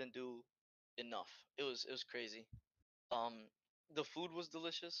like we didn't do enough. It was crazy. Um, the food was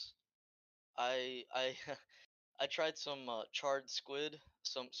delicious. I I tried some charred squid,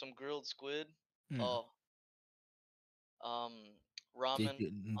 some grilled squid. Hmm. Oh, um, Did ramen you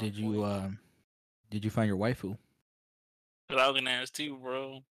on did you point. did you find your waifu? But I was gonna ask too,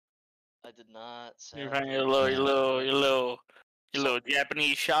 bro. I did not, You're finding sadly. Damn. your So little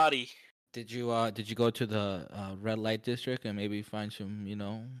Japanese shoddy. Did you go to the red light district and maybe find some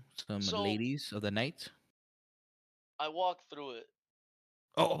some so ladies of the night? I walked through it.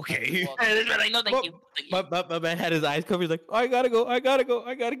 Oh, I did okay. walk Hey, through this it. man, no, thank my, you, thank my, you. my, my man had his eyes covered. He's like, oh, I gotta go, I gotta go,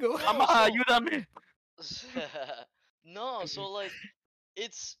 I gotta go. No, You so done me. no, so like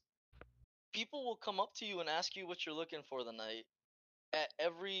it's people will come up to you and ask you what you're looking for the night at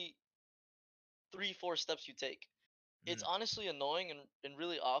every 3, 4 steps you take. It's Mm. honestly annoying and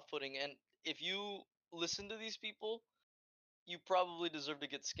really off-putting. And if you listen to these people, you probably deserve to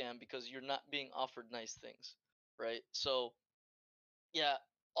get scammed because you're not being offered nice things, right? So yeah,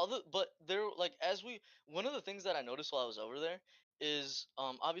 but there like as we one of the things that I noticed while I was over there is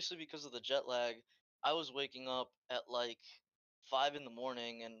obviously because of the jet lag, I was waking up at like 5 in the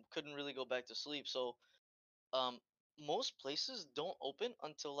morning and couldn't really go back to sleep. So um most places don't open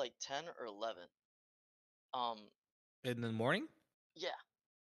until like 10 or 11. Um In the morning? yeah,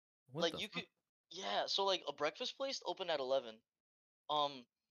 What like the you fuck? could yeah, so like a breakfast place open at 11. Um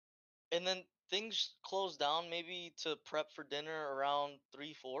and then things close down maybe to prep for dinner around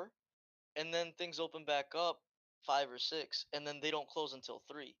 3, 4. And then things open back up 5 or 6, and then they don't close until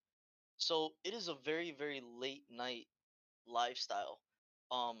 3. So it is a very very late night lifestyle.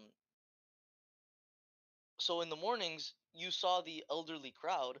 Um, so in the mornings you saw the elderly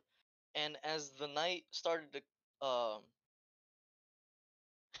crowd, and as the night started to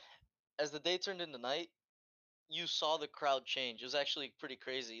as the day turned into night, you saw the crowd change. It was actually pretty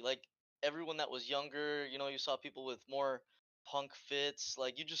crazy. Like everyone that was younger, you saw people with more punk fits.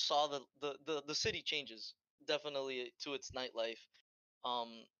 Like you just saw the city changes definitely to its nightlife. Um,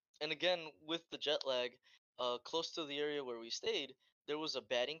 and again, with the jet lag, close to the area where we stayed, there was a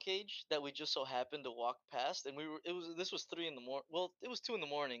batting cage that we just so happened to walk past, and this was 3 in the morning. Well, it was 2 in the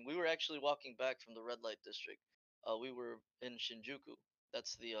morning. We were actually walking back from the red light district. We were in Shinjuku.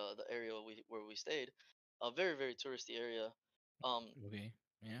 That's the area where we stayed, a very very touristy area. Um, Okay.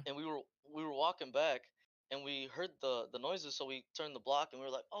 Yeah. and we were walking back, and we heard the noises, so we turned the block, and we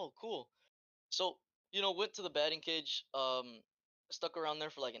were like, oh cool. So went to the batting cage. stuck around there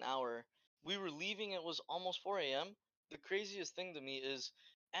for like an hour. We were leaving, it was almost 4 a.m. The craziest thing to me is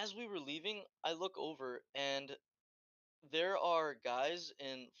as we were leaving, I look over and there are guys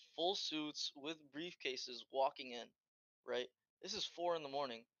in full suits with briefcases walking in, right? This is 4 in the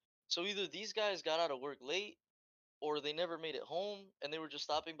morning. So either these guys got out of work late or they never made it home and they were just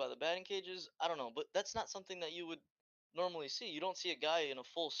stopping by the batting cages. I don't know, but that's not something that you would normally see. You don't see a guy in a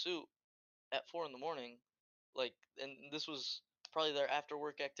full suit at 4 in the morning. Like, and this was probably their after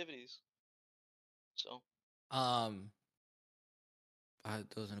work activities. So, Um, that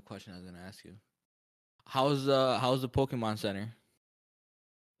wasn't a question I was gonna ask you. How's the Pokemon Center?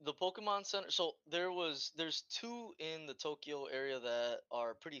 the Pokemon Center. So there's two in the Tokyo area that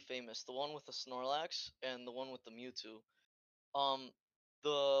are pretty famous. The one with the Snorlax and the one with the Mewtwo. Um,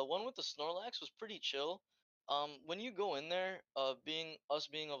 the one with the Snorlax was pretty chill. When you go in there, being of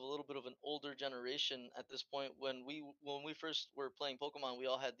a little bit of an older generation at this point, when we first were playing Pokemon, we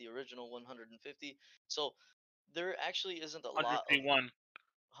all had the original 150. So there actually isn't a lot of 151.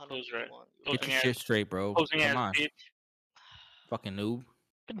 Close right. 151. Get Okay. your shit straight, bro. Closing Come ass on, bitch. fucking noob.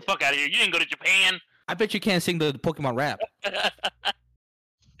 Get the fuck out of here. You didn't go to Japan. I bet you can't sing the Pokemon rap.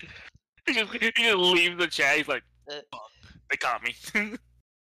 He just leaves the chat. He's like, Uh, they caught me.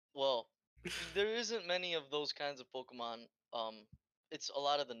 well, there isn't many of those kinds of Pokemon. It's a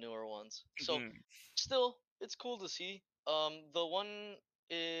lot of the newer ones. So Mhm. still, it's cool to see. The one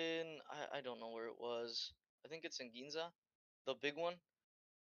in I don't know where it was. I think it's in Ginza, the big one.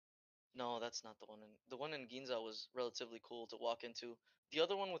 No, that's not the one. The one in Ginza was relatively cool to walk into. The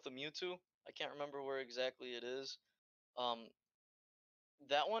other one with the Mewtwo, I can't remember where exactly it is. Um,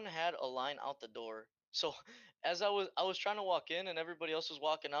 that one had a line out the door. So as I was trying to walk in and everybody else was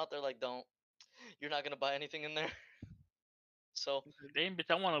walking out, they're like, "Don't, you're not gonna buy anything in there." So Damn, bitch,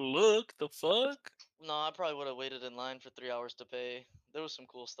 I want to look. The fuck? no, I probably would have waited in line for 3 hours to pay. There was some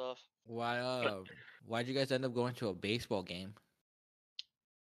cool stuff. Why'd you guys end up going to a baseball game?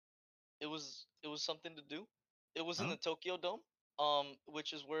 It was something to do. It was in Huh? the Tokyo Dome,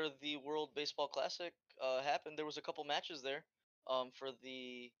 which is where the World Baseball Classic happened. There was a couple matches there, for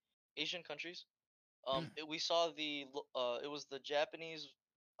the Asian countries. We saw it was the Japanese,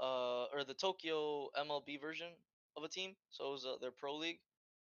 or the Tokyo MLB version of a team. So it was their pro league,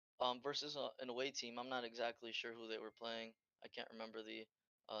 versus an away team. I'm not exactly sure who they were playing. I can't remember the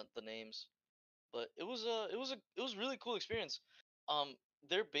names, but it was really cool experience. Um,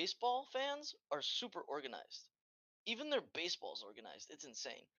 their baseball fans are super organized. Even their baseball's organized. It's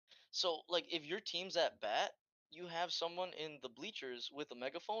insane. So like if your team's at bat, you have someone in the bleachers with a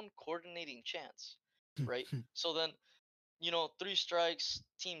megaphone coordinating chants, right? So then, 3 strikes,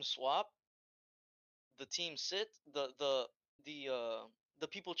 team swap, the team sit, the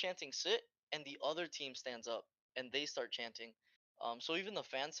people chanting sit, and the other team stands up and they start chanting. So even the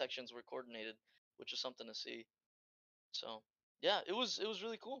fan sections were coordinated, which is something to see. So yeah, it was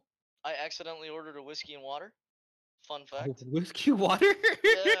really cool. I accidentally ordered a whiskey and water. Fun fact. Whiskey water?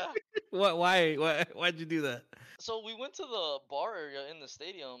 Yeah. What? Why? Why'd you do that? So we went to the bar area in the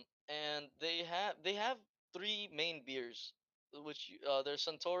stadium, and they have 3 main beers, which their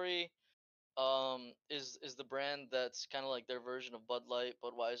Suntory is the brand that's kind of like their version of Bud Light,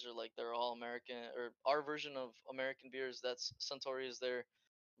 Budweiser, like they're all American, or our version of American beers. That's Suntory is their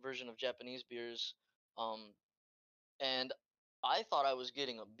version of Japanese beers. Um, and I thought I was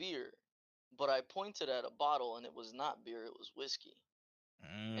getting a beer, but I pointed at a bottle and it was not beer, it was whiskey.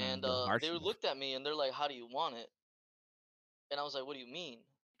 And The they harshness. looked at me and they're like, "How do you want it?" And I was like, "What do you mean?"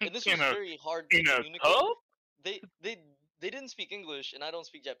 And this In was a very hard to in a communicate. cup? They didn't speak English and I don't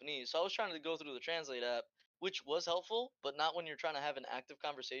speak Japanese, so I was trying to go through the translate app, which was helpful, but not when you're trying to have an active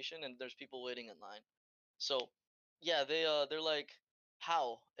conversation and there's people waiting in line. So, yeah, they're like,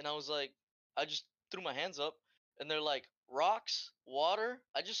 "How?" And I was like, I just threw my hands up, and they're like, "Rocks, water."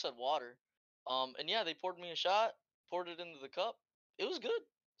 I just said water. And yeah, they poured me a shot, poured it into the cup. It was good.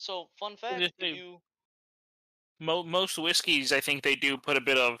 So, fun I fact, just if say, you most whiskeys, I think they do put a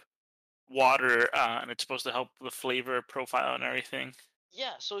bit of water, and it's supposed to help the flavor profile and everything.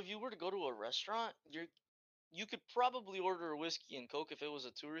 yeah, so if you were to go to a restaurant, you could probably order a whiskey and coke if it was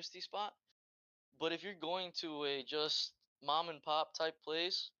a touristy spot. But if you're going to a just mom and pop type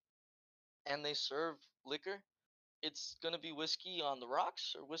place and they serve liquor, it's gonna be whiskey on the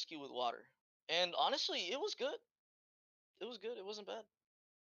rocks or whiskey with water. And honestly, it was good. It was good. It wasn't bad.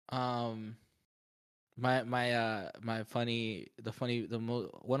 Um, my one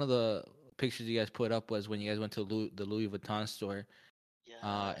of the pictures you guys put up was when you guys went to the Louis Vuitton store in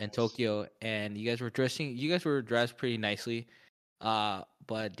Yes. Tokyo, and you guys were dressing. You guys were dressed pretty nicely.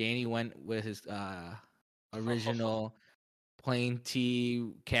 But Danny went with his original plain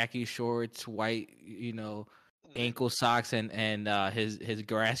tee, khaki shorts, white, The, ankle socks, and his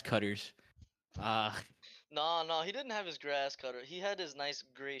grass cutters. Uh, no, he didn't have his grass cutter. He had his nice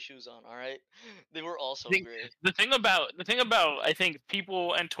gray shoes on. All right, they were I also think gray. the thing about I think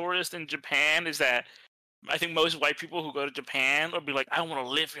people and tourists in Japan is that I think most white people who go to Japan will be like, I want to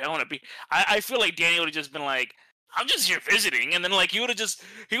live here. I want to be. I feel like Danny would have just been like, I'm just here visiting, and then like he would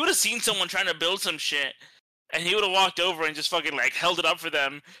have seen someone trying to build some shit, and he would have walked over and just fucking like held it up for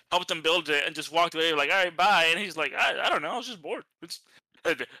them, helped them build it, and just walked away like, all right, bye. And he's like, I don't know, I was just bored.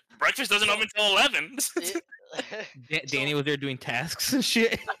 Uh, breakfast doesn't So open until 11. it, so Danny was there doing tasks and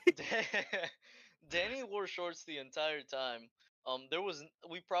shit. Danny wore shorts the entire time.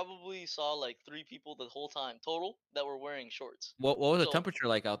 We probably saw like 3 people the whole time total that were wearing shorts. What was the So temperature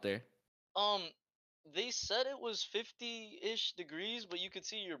like out there? um, they said it was 50-ish degrees, but you could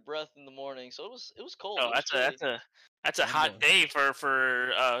see your breath in the morning, so it was cold. Oh, It was chilly. that's a That hot boy. day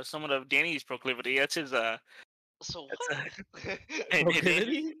for someone of Danny's proclivity. That's his So that's what?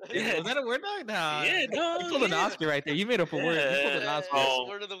 Proclivity? yeah, Was that a word? Dog? Nah. yeah, You dog, pulled an yeah. Oscar right there. You made up a word. You pulled Yeah. an Oscar. It's Oh,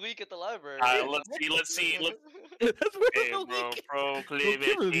 word of the week at the library. let's see. That's word Hey, of the bro, week. Proclivity.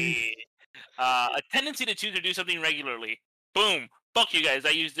 proclivity. A tendency to choose or do something regularly. Boom. Fuck you guys. I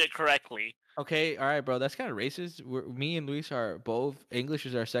used it correctly. Okay, all right, bro. That's kind of racist. Me and Luis are both English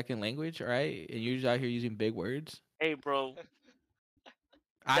is our second language, all right? And you're just out here using big words. Hey, bro,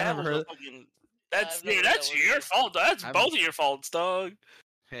 I that never was a heard. fucking. I've never heard that That's word your either. fault. That's I've both of your faults, dog.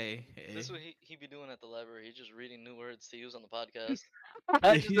 hey, This hey. is what he be doing at the library. He's just reading new words to use on the podcast.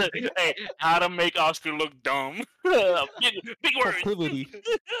 Hey, how to make Oscar look dumb? Big words. Proclivity.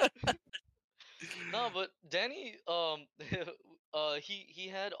 No, but Danny, he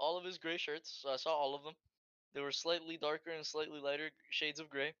had all of his gray shirts. So I saw all of them. They were slightly darker and slightly lighter shades of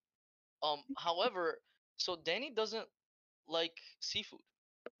gray. However, so Danny doesn't like seafood.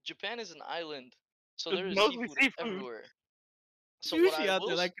 Japan is an island, so It's there is mostly seafood seafood. everywhere. So what Sushi I out will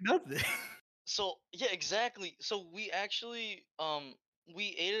there like nothing. So yeah, exactly. So we actually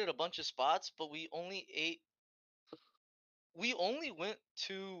we ate at a bunch of spots, but we only went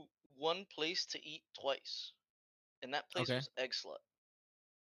to one place to eat twice, and that place Okay. was Egg Slut.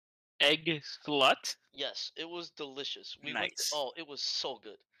 Egg slut. Yes, it was delicious. We went to, Nice, oh, it was so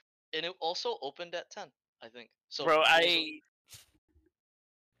good. And it also opened at 10, I think. So bro. it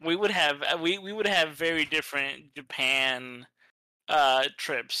was We would have very different Japan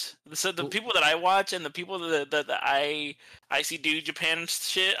trips. So the Who- people that I watch and the people that I see do Japan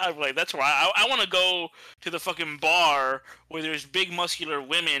shit, I'm like, that's why I want to go to the fucking bar where there's big muscular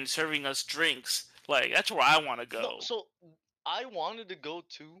women serving us drinks. Like that's where I want to no, go. so I wanted to go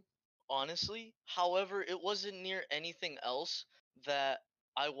too, honestly. However, it wasn't near anything else that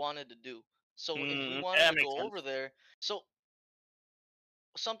I wanted to do. So if we wanted That to makes go over sense. there, so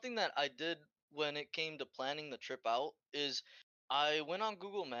something that I did when it came to planning the trip out is I went on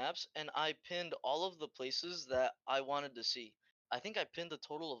Google Maps and I pinned all of the places that I wanted to see. I think I pinned a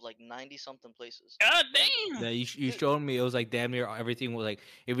total of like 90 something places. God And damn. Yeah, you th- showed me it was like damn near everything was like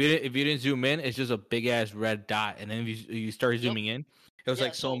if you didn't zoom in, it's just a big ass red dot, and then if you start yep. zooming in, it was Yeah,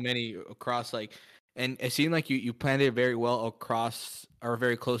 like so so many across like, and it seemed like you planned it very well across or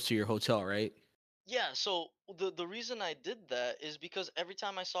very close to your hotel, right? yeah, so the reason I did that is because every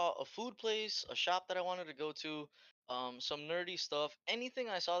time I saw a food place, a shop that I wanted to go to, some nerdy stuff, anything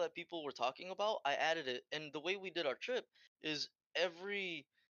I saw that people were talking about, I added it. And the way we did our trip is every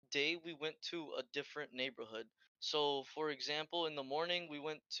day we went to a different neighborhood. So, for example, in the morning we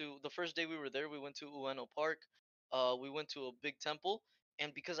went to the first day we were there, we went to Ueno Park. We went to a big temple,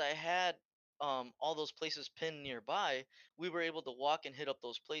 and because I had all those places pinned nearby, we were able to walk and hit up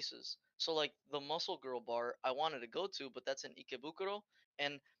those places. So like the Muscle Girl bar I wanted to go to, but that's in Ikebukuro,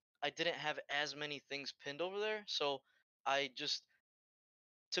 and I didn't have as many things pinned over there. So I just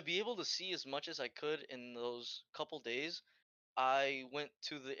to be able to see as much as I could in those couple days, I went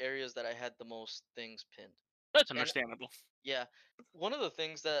to the areas that I had the most things pinned. That's And understandable. yeah, one of the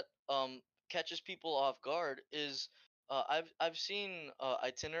things that catches people off guard is I've seen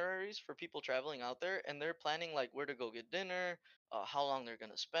itineraries for people traveling out there, and they're planning like where to go get dinner, how long they're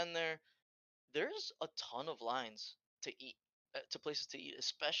gonna spend there. There's a ton of lines to eat, to places to eat,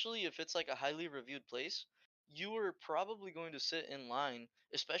 especially if it's like a highly reviewed place. You are probably going to sit in line,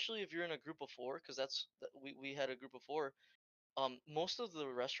 especially if you're in a group of four, because we had a group of four. Most of the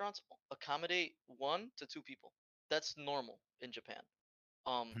restaurants accommodate 1 to 2 people. That's normal in Japan.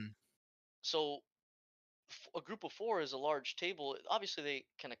 Um, Hmm. so a group of four is a large table. Obviously, they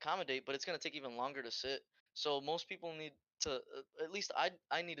can accommodate, but it's going to take even longer to sit. So most people need to. At least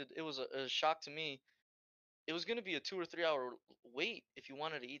I needed. It was a shock to me. it was going to be a 2 or 3 hour wait if you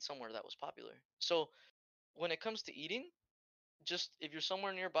wanted to eat somewhere that was popular. So when it comes to eating, just if you're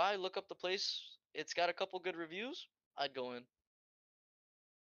somewhere nearby, look up the place. It's got a couple good reviews. I'd go in.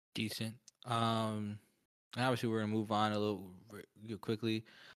 Decent. Obviously we're gonna move on a little quickly.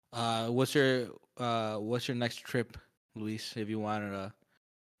 What's your next trip, Luis? If you wanted to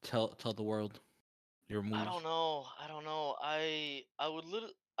tell the world your moves. I don't know. I don't know. I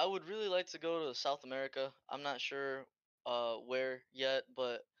would really like to go to South America. I'm not sure where yet,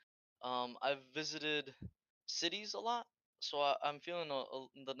 but I've visited cities a lot, so I'm feeling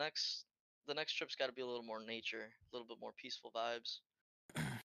the next trip's got to be a little more nature, a little bit more peaceful vibes.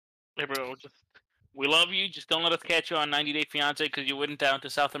 Hey, bro, we love you. Just don't let us catch you on 90 Day Fiance because you went down to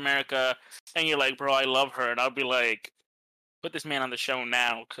South America and you're like, bro, I love her, and I'll be like, put this man on the show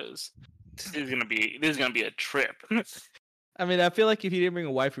now because this is gonna be a trip. I mean, I feel like if he didn't bring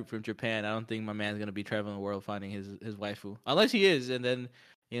a waifu from Japan, I don't think my man's gonna be traveling the world finding his waifu, unless he is, and then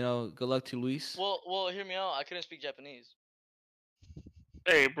good luck to Luis. Well, hear me out. I couldn't speak Japanese.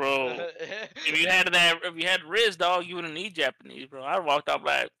 Hey, bro, if you had Riz, dog, you wouldn't need Japanese, bro. I walked out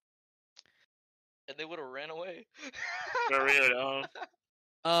like, and they would have ran away. for real, dog.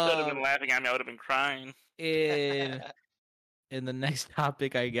 They would have been laughing at me. I would have been crying. In the next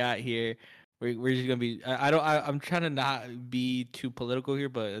topic I got here, we're just gonna be. I'm trying to not be too political here,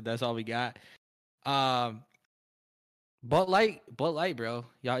 but that's all we got. Bud Light, bro.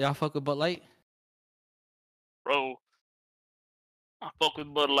 Y'all fuck with Bud Light, Bro, I fuck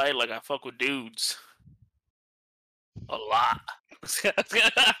with Bud Light like I fuck with dudes. A lot.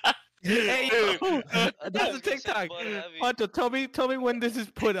 Hey, yo, that's a TikTok. Pancho, tell me when this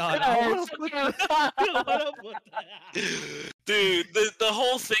is put on. Dude, the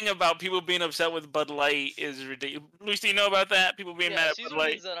whole thing about people being upset with Bud Light is ridiculous. Luis, do you know about that? People being mad at Caesar Bud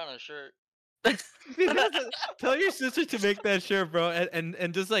Light. needs that on a shirt. Tell your sister to make that shirt, bro,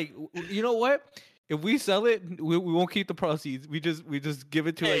 and just like, you know what? If we sell it, we won't keep the proceeds. We just give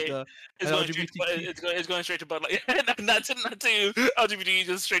it to it's going straight to Bud Light. not to LGBT,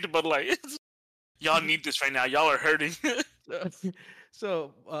 just straight to Bud Light. Y'all need this right now. Y'all are hurting.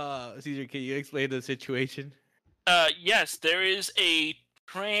 So, Caesar, can you explain the situation? Yes, there is a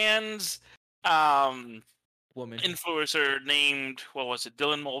trans woman influencer named, what was it,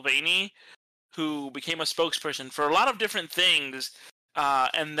 Dylan Mulvaney, who became a spokesperson for a lot of different things.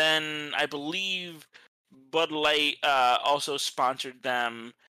 And then I believe Bud Light also sponsored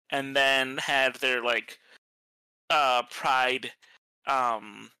them, and then had their Pride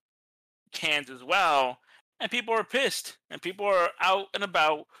cans as well. And people are pissed, and people are out and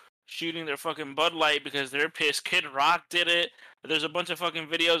about shooting their fucking Bud Light because they're pissed. Kid Rock did it. There's a bunch of fucking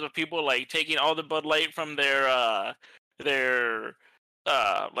videos of people taking all the Bud Light from their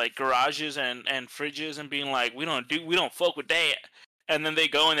garages and fridges and being like, we don't fuck with that. And then they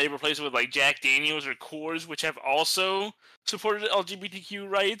go and they replace it with Jack Daniels or Coors, which have also supported LGBTQ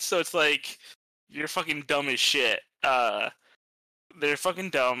rights. So it's like, you're fucking dumb as shit. They're fucking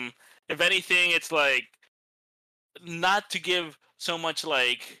dumb. If anything, it's not to give so much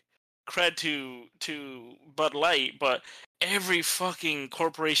cred to Bud Light, but every fucking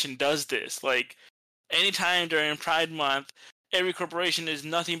corporation does this. Anytime during Pride Month, every corporation is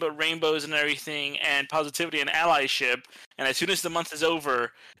nothing but rainbows and everything and positivity and allyship, and as soon as the month is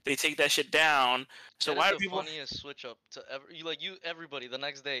over, they take that shit down. So why are people? Funniest switch up to ever. Everybody the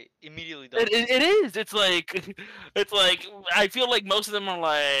next day immediately does. It is. It's I feel like most of them are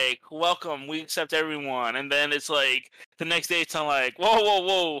welcome, we accept everyone, and then it's the next day it's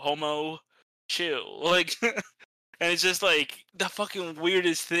whoa, homo, chill, and it's just the fucking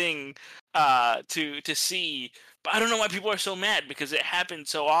weirdest thing to see. But I don't know why people are so mad, because it happens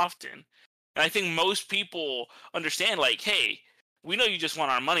so often. And I think most people understand, hey, we know you just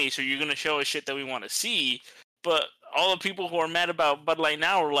want our money, so you're going to show us shit that we want to see. But all the people who are mad about Bud Light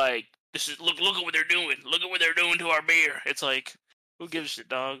now are this is look at what they're doing. Look at what they're doing to our beer. It's who gives a shit,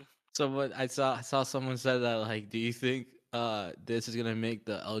 dog? Someone I saw someone said that do you think this is gonna make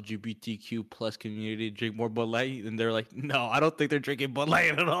the LGBTQ plus community drink more Bud Light? And they're like, no, I don't think they're drinking Bud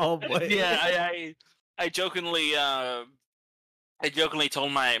Light at all. But yeah, I jokingly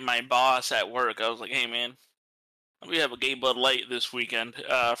told my boss at work, I was like, hey man, we have a gay Bud Light this weekend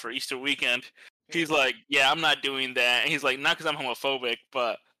for Easter weekend. He's like, yeah, I'm not doing that. And he's like, not because I'm homophobic,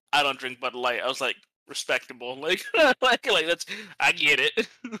 but I don't drink Bud Light. I was like, respectable. That's, I get it.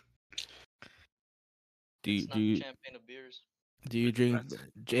 Do you champagne of beers? Do you drink?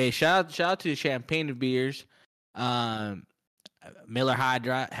 Hey, shout out to Champagne of Beers, Miller High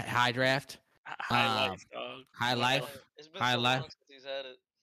Draft, High Life, dog. High Life, It's been High so Life. long since he's had it.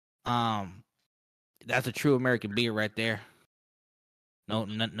 That's a true American beer right there.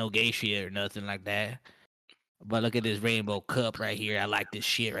 No gay shit or nothing like that. But look at this rainbow cup right here. I like this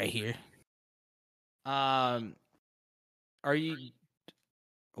shit right here. Are you?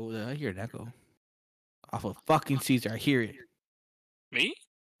 Oh, I hear an echo. Off of fucking Caesar, I hear it. Me?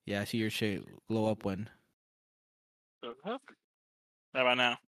 Yeah, I see your shit glow up when. How about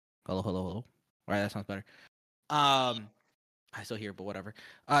now? Hello. All right, that sounds better. I still hear, but whatever.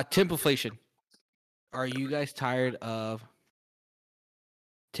 Timpflation. Are you guys tired of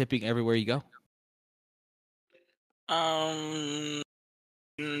tipping everywhere you go?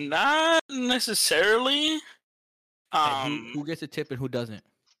 Not necessarily. And who gets a tip and who doesn't?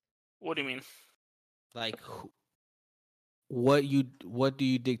 What do you mean? Like, what do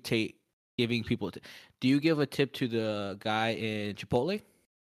you dictate giving people? Do you give a tip to the guy in Chipotle?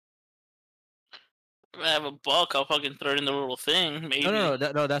 If I have a buck, I'll fucking throw it in the little thing. Maybe. No,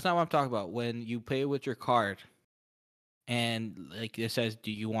 that's not what I'm talking about. When you pay with your card, and like it says,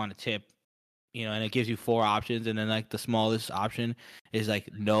 "Do you want a tip?" You know, and it gives you 4 options, and then like the smallest option is like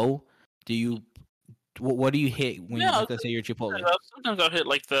no. Do you? What do you hit when, Yeah, like, let's say you're Chipotle? sometimes I'll hit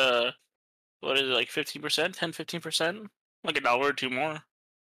like what is it, like 15%, 10-15%, like $1 or 2 more.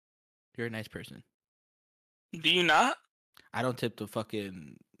 You're a nice person. Do you not? I don't tip the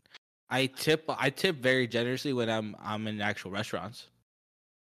fucking. I tip very generously when I'm in actual restaurants.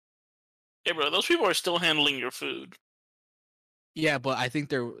 Hey, bro, those people are still handling your food. Yeah, but I think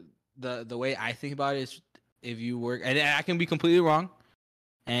they're the way I think about it is if you work, and I can be completely wrong,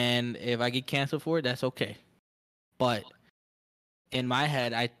 and if I get canceled for it, that's okay. But in my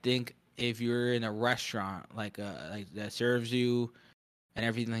head, I think if you're in a restaurant like that serves you and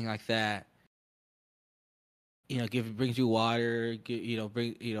everything like that, brings you water,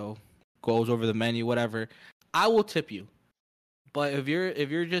 goes over the menu, whatever, I will tip you. But if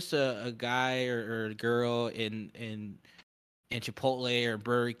you're just a guy or a girl in Chipotle or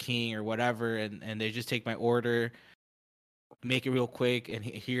Burger King or whatever, and they just take my order, make it real quick, and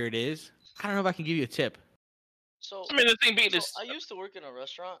here it is, I don't know if I can give you a tip. So I mean, the thing being is, I used to work in a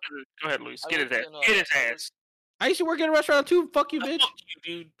restaurant. go ahead, Luis. I Get his worked ass. in, Get his I worked- ass. I used to work in a restaurant too. Fuck you, bitch. Fuck you,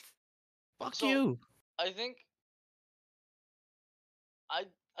 dude. Fuck So- you. I think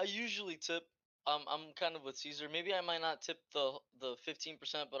I usually tip. I'm kind of with Caesar. Maybe I might not tip the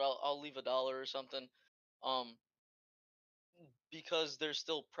 15%, but I'll leave $1 or something. Um, because they're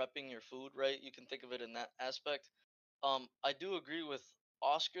still prepping your food, right? You can think of it in that aspect. I do agree with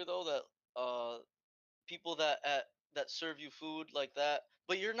Oscar though that people that serve you food like that,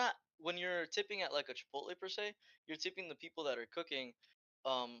 but you're not when you're tipping at like a Chipotle per se, you're tipping the people that are cooking.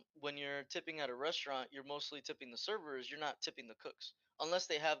 When you're tipping at a restaurant, you're mostly tipping the servers. You're not tipping the cooks, unless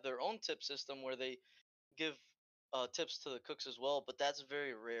they have their own tip system where they give tips to the cooks as well, but that's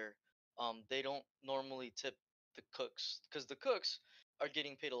very rare. They don't normally tip the cooks because the cooks are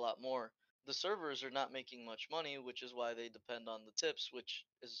getting paid a lot more. The servers are not making much money, which is why they depend on the tips, which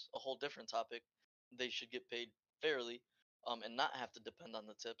is a whole different topic. They should get paid fairly, and not have to depend on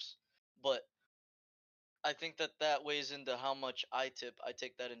the tips. But I think that weighs into how much I tip. I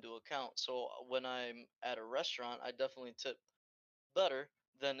take that into account. So when I'm at a restaurant, I definitely tip better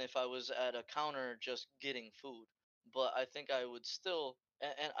than if I was at a counter just getting food. But I think I would still,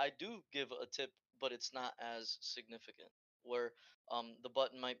 and I do give a tip, but it's not as significant. Where the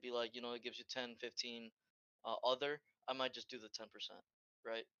button might be like, it gives you 10, 15, other, I might just do the 10%,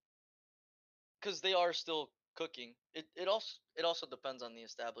 right? Because they are still cooking. It also depends on the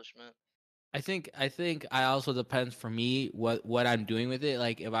establishment. I think I also depends for me what I'm doing with it.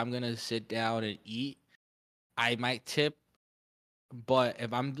 Like if I'm gonna sit down and eat, I might tip. But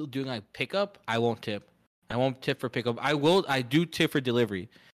if I'm doing like pickup, I won't tip. I won't tip for pickup. I will. I do tip for delivery.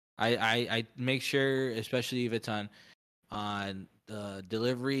 I make sure, especially if it's on the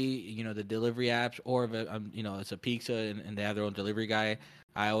delivery, the delivery apps, or if it's a pizza and they have their own delivery guy.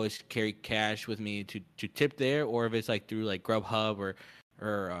 I always carry cash with me to tip there, or if it's like through like Grubhub or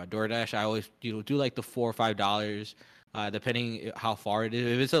DoorDash, I always do like the $4 or $5. Depending how far it is.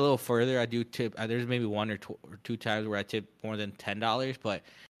 If it's a little further, I do tip. There's maybe one or two times where I tip more than $10, but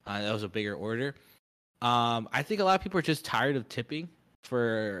that was a bigger order. I think a lot of people are just tired of tipping.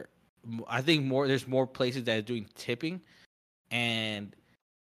 I think there's more places that are doing tipping, and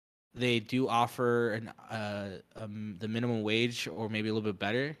they do offer the minimum wage or maybe a little bit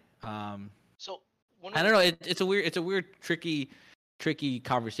better. So I don't know. It's a weird, tricky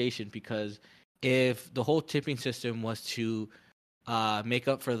conversation because if the whole tipping system was to make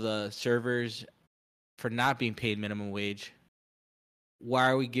up for the servers for not being paid minimum wage, why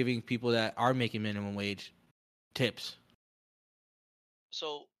are we giving people that are making minimum wage tips?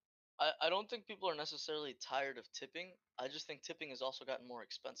 So I don't think people are necessarily tired of tipping. I just think tipping has also gotten more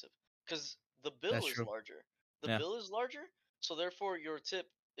expensive because the bill That's is true. larger. The Yeah. bill is larger, so therefore your tip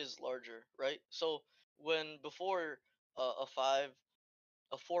is larger, right? So when before a $4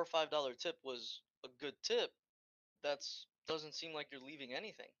 or $5 tip was a good tip, that's doesn't seem like you're leaving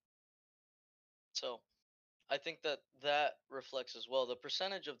anything. So I think that that reflects as well. The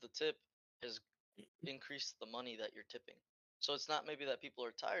percentage of the tip has increased the money that you're tipping. So it's not maybe that people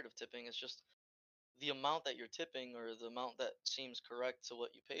are tired of tipping, it's just the amount that you're tipping or the amount that seems correct to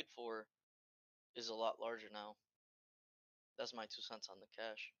what you paid for is a lot larger now. That's my 2 cents on the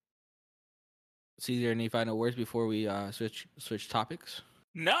cash. See there any final words before we switch topics?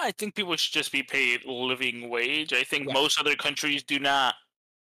 No, I think people should just be paid living wage. I think Yeah. most other countries do not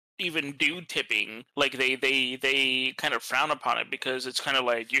even do tipping. Like they kind of frown upon it because it's kind of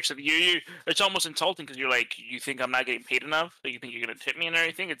like you're it's almost insulting because you're like, you think I'm not getting paid enough, like you think you're gonna tip me and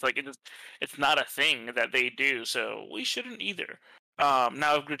everything. It's like it's not a thing that they do, so we shouldn't either.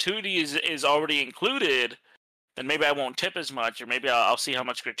 Now if gratuity is already included, then maybe I won't tip as much, or maybe I'll see how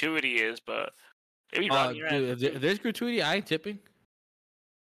much gratuity is. But maybe Ron, your Dude, answer too. if there's gratuity, I ain't tipping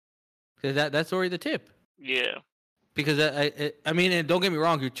because that's already the tip. Yeah. Because I mean, and don't get me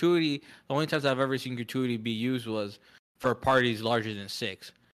wrong, gratuity. The only times I've ever seen gratuity be used was for parties larger than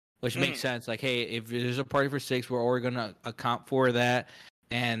 6, which makes Mm, sense. Like, hey, if there's a party for 6, we're already gonna account for that,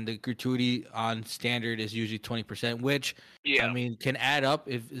 and the gratuity on standard is usually 20%, which I yeah. mean can add up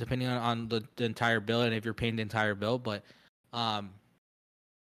if depending on the entire bill and if you're paying the entire bill. But um,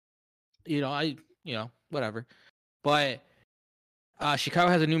 I whatever. But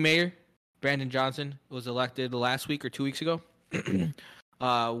Chicago has a new mayor. Brandon Johnson was elected last week or 2 weeks ago.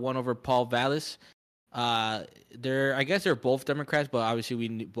 Won over Paul Vallis. I guess they're both Democrats, but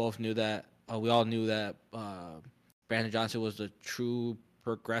obviously both knew that. We all knew that Brandon Johnson was the true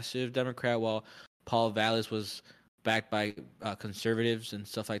progressive Democrat, while Paul Vallis was backed by conservatives and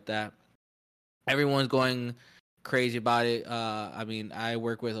stuff like that. Everyone's going crazy about it. I mean, I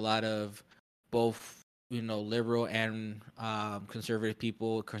work with a lot of both, liberal and conservative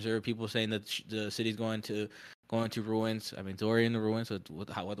people. Conservative people saying that the city's going to ruins. I mean, it's already in the ruins. So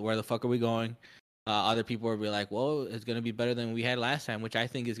where the fuck are we going? Other people will be like, well, it's going to be better than we had last time, which I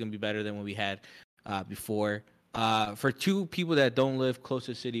think is going to be better than what we had before. For two people that don't live close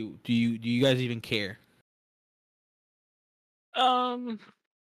to the city, do you guys even care? A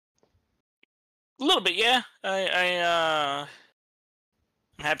little bit, yeah. I'm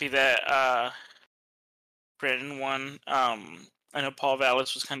happy that Brandon won. I know Paul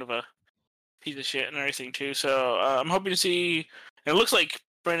Vallis was kind of a piece of shit and everything too. So I'm hoping to see. It looks like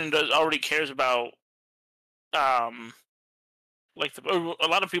Brandon does already cares about um like a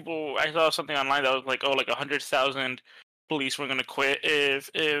lot of people. I saw something online that was like, oh, like 100,000 police were gonna quit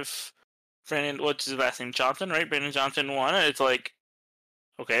if Brandon, what's his last name, Johnson, right? Brandon Johnson won. And it's like,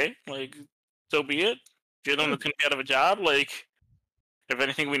 okay, like so be it. If you're the one that's gonna be out of a job, like if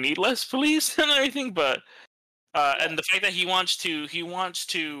anything, we need less police and everything. But Yeah, and the fact that he wants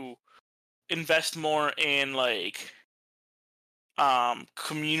to invest more in like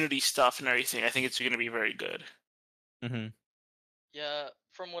community stuff and everything, I think it's going to be very good. Mm-hmm. yeah.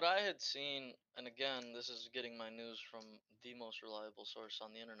 From what I had seen, and again, this is getting my news from the most reliable source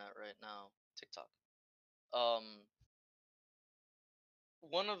on the internet right now, TikTok. Um,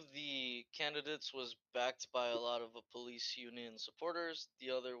 one of the candidates was backed by a lot of police union supporters.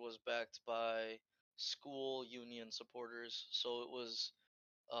 The other was backed by school union supporters. So it was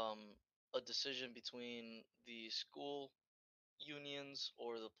um, a decision between the school unions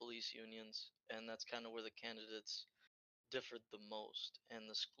or the police unions, and that's kind of where the candidates differed the most. And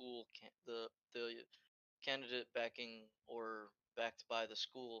the the candidate backing or backed by the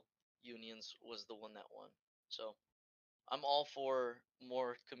school unions was the one that won. So I'm all for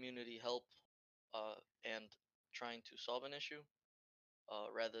more community help and trying to solve an issue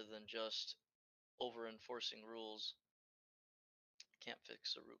rather than just over enforcing rules. Can't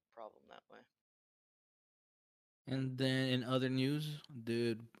fix a root problem that way. And then in other news,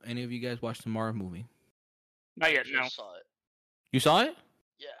 did any of you guys watch the Mara movie? Not I yet, no. just saw it. You saw it?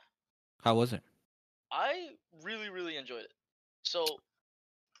 Yeah, How was it? I really enjoyed it. So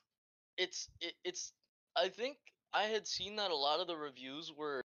it's I think I had seen that a lot of the reviews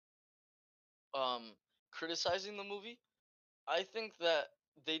were um criticizing the movie. I think that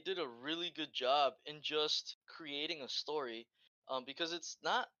they did a really good job in just creating a story, because it's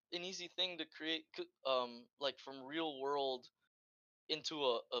not an easy thing to create, like from real world into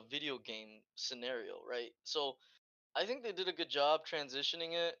a video game scenario, right? So I think they did a good job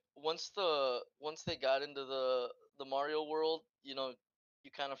transitioning it. Once they got into the Mario world,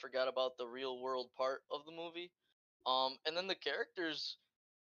 you kind of forgot about the real world part of the movie. And then the characters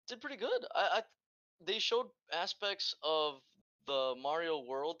did pretty good. They showed aspects of the Mario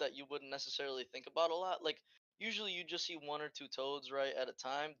world that you wouldn't necessarily think about a lot. Like usually you just see one or two toads right at a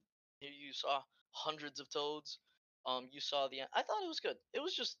time. Here you saw hundreds of toads. You saw I thought it was good. It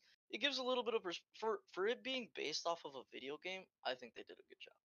was just it gives a little bit of for it being based off of a video game. I think they did a good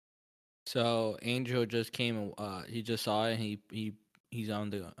job. So Angel just came. He just saw it. And he's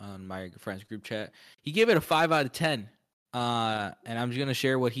on my friend's group chat. He gave it a 5 out of 10. And I'm just gonna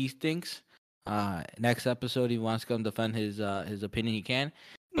share what he thinks. Next episode, he wants to come defend his opinion. He can,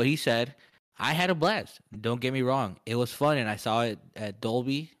 but he said, "I had a blast. Don't get me wrong. It was fun, and I saw it at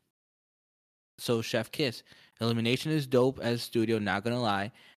Dolby. So Chef Kiss. Elimination is dope as studio. Not gonna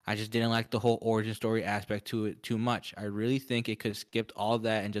lie. I just didn't like the whole origin story aspect to it too much. I really think it could skip all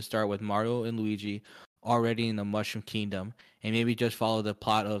that and just start with Mario and Luigi already in the Mushroom Kingdom, and maybe just follow the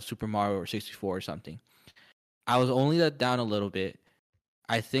plot of Super Mario 64 or something. I was only let down a little bit.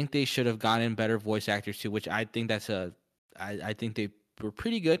 I think they should have gotten better voice actors too, which I think I think they were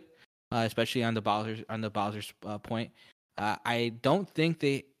pretty good, especially on the Bowser's point. I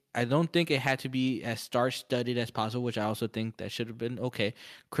don't think it had to be as star-studded as possible, which I also think that should have been okay.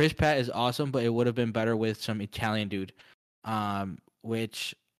 Chris Pratt is awesome, but it would have been better with some Italian dude,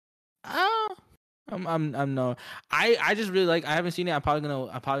 which I'm no. I just really like. I haven't seen it. I'm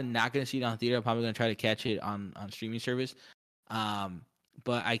probably not gonna see it on theater. I'm probably gonna try to catch it on streaming service.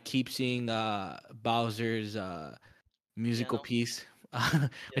 But I keep seeing Bowser's musical Piano. piece,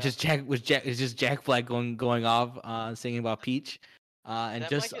 which Yeah. is just Jack Black going off singing about Peach, and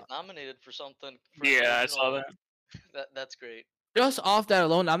That might get nominated for something for an Yeah, I saw original. that. That's great. just off that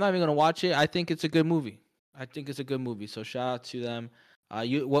alone, I'm not even gonna watch it. I think it's a good movie. I think it's a good movie. So shout out to them.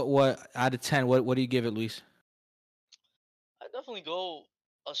 You what out of 10? What do you give it, Luis? I definitely go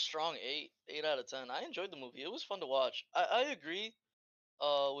a strong 8 out of 10. I enjoyed the movie. It was fun to watch. I agree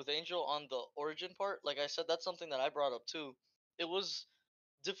with Angel on the origin part. Like I said, that's something that I brought up too. It was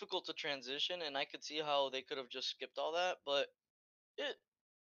difficult to transition, and I could see how they could have just skipped all that, but it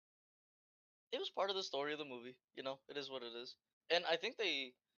it was part of the story of the movie. You know, it is what it is, and I think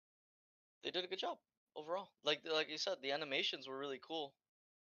they did a good job overall. Like you said, the animations were really cool.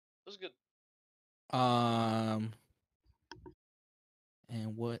 It was good. Um,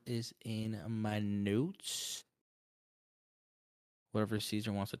 and what is in my notes? Whatever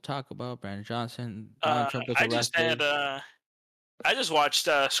Caesar wants to talk about. Brandon Johnson, Donald Trump was I just arrested. I just watched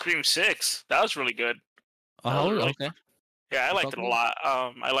Scream 6. That was really good. That was Oh, really okay. Yeah, I You liked fuck it a with it? lot.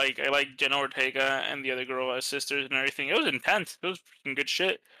 I like Jenna Ortega and the other girl as sisters and everything. It was intense. It was freaking good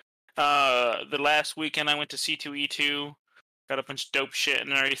shit. The last weekend I went to C2E2, got a bunch of dope shit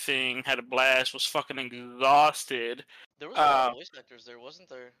and everything. Had a blast. Was fucking exhausted. There was a lot of Uh, voice actors there, wasn't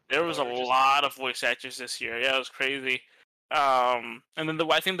there? there was a Or just lot of voice actors this year. Yeah, it was crazy. And then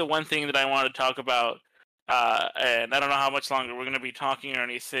I think the one thing that I wanted to talk about, and I don't know how much longer we're gonna be talking or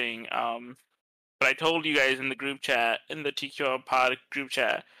anything. But I told you guys in the group chat, in the TQL pod group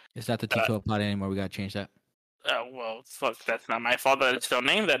chat. It's not the TQL pod anymore. We gotta change that. Well, fuck, that's not my fault that it's still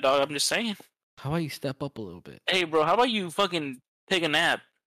named that, dog. I'm just saying. How about you step up a little bit? Hey, bro, how about you fucking take a nap,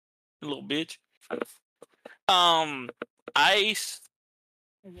 you little bitch? I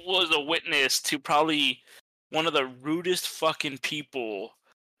was a witness to probably one of the rudest fucking people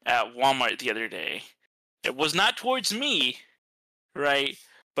at Walmart the other day. It was not towards me, right?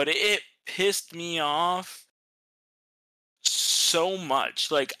 But it pissed me off so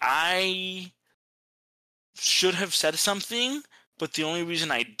much. Like, I should have said something, but the only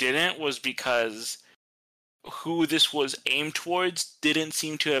reason I didn't was because who this was aimed towards didn't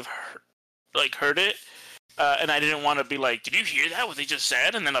seem to have heard it, and I didn't want to be like, "Did you hear that? What they just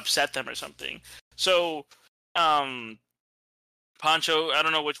said?" and then upset them or something. So, Pancho, I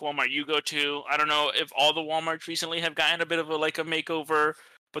don't know which Walmart you go to. I don't know if all the Walmarts recently have gotten a bit of a makeover,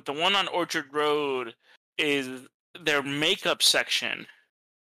 but the one on Orchard Road is their makeup section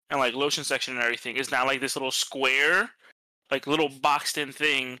and lotion section and everything is now this little square, little boxed in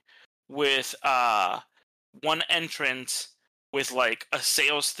thing with one entrance with a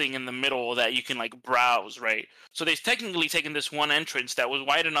sales thing in the middle that you can browse, right? So they've technically taken this one entrance that was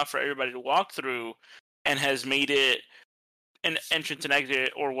wide enough for everybody to walk through and has made it an entrance and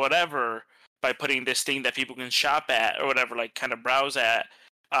exit or whatever by putting this thing that people can shop at or whatever, kind of browse at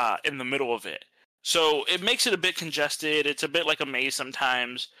in the middle of it. So it makes it a bit congested. It's a bit like a maze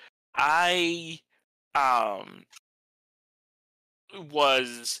sometimes. I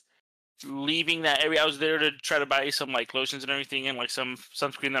was leaving that area. I was there to try to buy some lotions and everything and some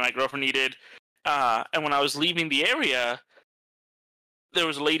sunscreen that my girlfriend needed. And when I was leaving the area, there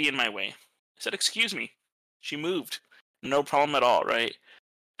was a lady in my way. I said, "Excuse me." She moved. No problem at all, right?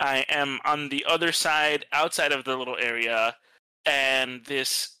 I am on the other side, outside of the little area, and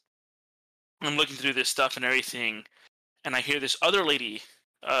I'm looking through this stuff and everything, and I hear this other lady,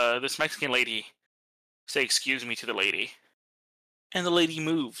 this Mexican lady, say "excuse me" to the lady, and the lady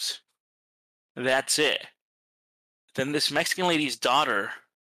moves. That's it. Then this Mexican lady's daughter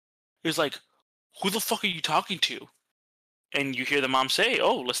is like, "Who the fuck are you talking to?" And you hear the mom say,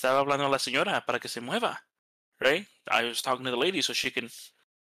 "Oh, le estaba hablando a la señora para que se mueva." Right? I was talking to the lady so she can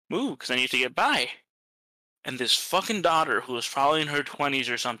move because I need to get by. And this fucking daughter, who was probably in her 20s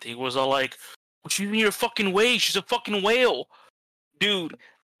or something, was all like, "Well, she's in your fucking way. She's a fucking whale." Dude,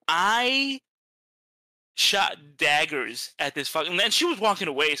 I shot daggers at this fucking. And then she was walking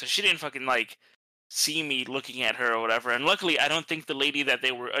away, so she didn't fucking like see me looking at her or whatever. And luckily, I don't think the lady that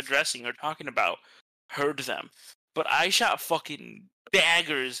they were addressing or talking about heard them. But I shot fucking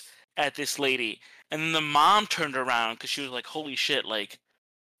daggers at this lady, and then the mom turned around because she was like, "Holy shit!" Like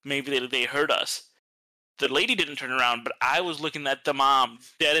maybe they heard us. The lady didn't turn around, but I was looking at the mom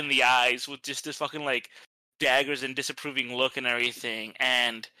dead in the eyes with just this fucking like daggers and disapproving look and everything.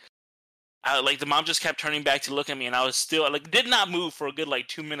 And like the mom just kept turning back to look at me, and I was still like did not move for a good like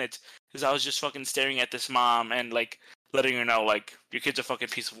 2 minutes because I was just fucking staring at this mom and like letting her know like your kid's a fucking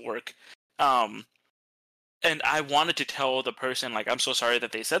piece of work. Um, and I wanted to tell the person like I'm so sorry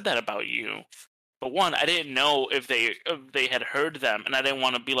that they said that about you. But one, I didn't know if they had heard them, and I didn't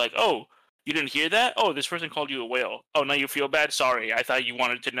want to be like, "Oh, you didn't hear that? Oh, this person called you a whale. Oh, now you feel bad? Sorry, I thought you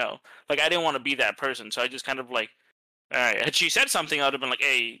wanted to know." Like I didn't want to be that person, so I just kind of like, all right. Had she said something, I would have been like,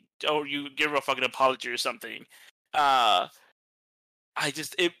 "Hey, oh, you give her a fucking apology or something." Uh,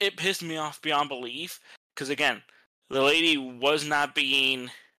 it pissed me off beyond belief because again, the lady was not being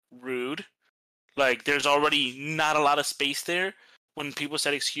rude. Like there's already not a lot of space there. When people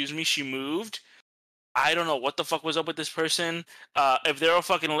said "excuse me," she moved. I don't know what the fuck was up with this person. If they're a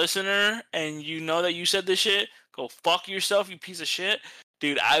fucking listener and you know that you said this shit, go fuck yourself, you piece of shit.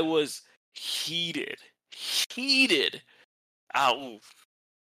 Dude, I was heated. Heated. Ow.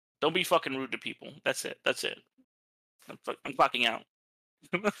 Don't be fucking rude to people. That's it. That's it. I'm clocking out.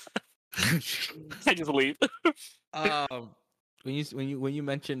 I just leave. um, when you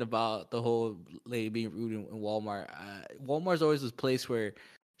mentioned about the whole lady being rude in Walmart, Walmart's always this place where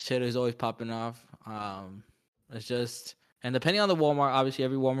shit is always popping off. It's just, and depending on the Walmart, obviously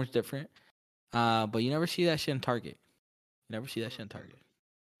every Walmart's different. But you never see that shit in Target. You never see that shit in Target.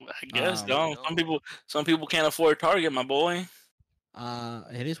 I guess Um, don't. Some people can't afford Target, my boy.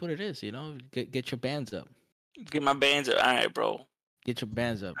 it is what it is. Get your bands up. Get my bands. All right, bro. Get your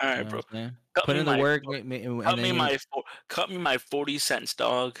bands up. All You right, know bro. what I'm saying? Cut Put me in the my work, cut and me then my cut me my 40 cents,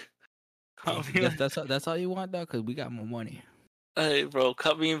 dog. Cut me, that's all you want, though, because we got more money. hey, bro.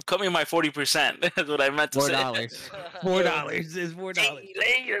 Cut me my 40%. That's what I meant to say. $4. $4 is $4.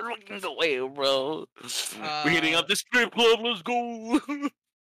 Hey, you're looking away, bro. We're hitting Uh, up the strip club. Let's go.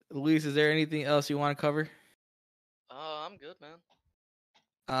 Luis, is there anything else you want to cover? I'm good, man.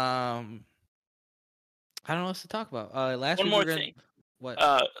 I don't know what else to talk about. Last One week we more were gonna thing.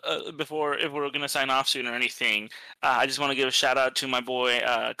 what? Before if we're gonna sign off soon or anything, I just want to give a shout out to my boy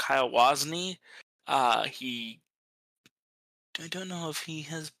Kyle Wozni. I don't know if he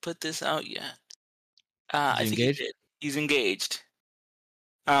has put this out yet. Is I he think he engaged? did. He's engaged.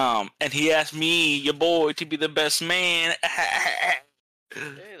 And he asked me, your boy, to be the best man.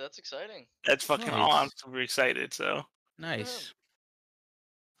 Hey, that's exciting. That's fucking all. I'm Nice, super excited. So, Good for him. nice.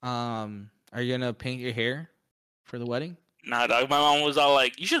 Are you gonna paint your hair for the wedding? nah, dog. My mom was all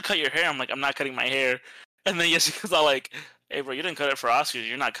like, "You should cut your hair." I'm like, "I'm not cutting my hair." And then Jessica's all like, "Hey, bro, you didn't cut it for Oscars.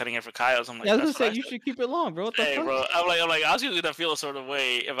 You're not cutting it for Kyle's." I'm like, Yeah, I was "That's gonna what say I you said." should keep it long, bro. What the Hey, fuck? bro. I'm like, Oscar's gonna feel a sort of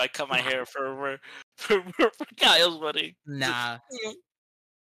way if I cut my hair for Kyle's wedding. Nah,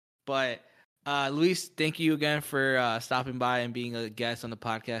 but Luis, thank you again for stopping by and being a guest on the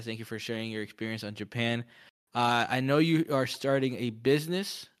podcast. Thank you for sharing your experience on Japan. I know you are starting a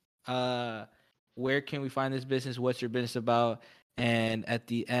business. Where can we find this business? What's your business about? And at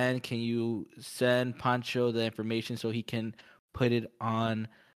the end, can you send Pancho the information so he can put it on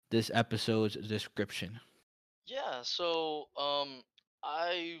this episode's description? Yeah, so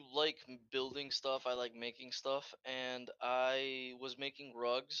I like building stuff, I like making stuff, and I was making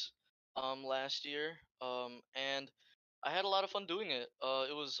rugs last year. And I had a lot of fun doing it.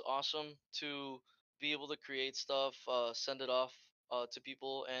 It was awesome to be able to create stuff, send it off to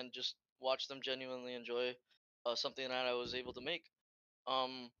people and just watch them genuinely enjoy something that I was able to make.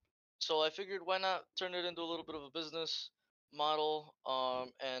 Um, so I figured why not turn it into a little bit of a business model,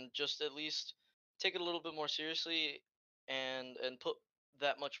 and just at least take it a little bit more seriously, and put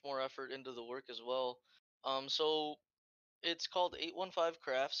that much more effort into the work as well. So it's called 815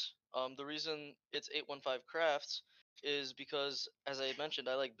 Crafts. The reason it's 815 Crafts is because, as I mentioned,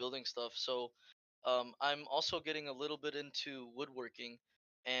 I like building stuff. So I'm also getting a little bit into woodworking,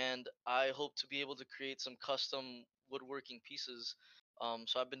 and I hope to be able to create some custom woodworking pieces.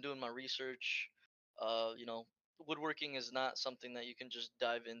 So I've been doing my research. You know, woodworking is not something that you can just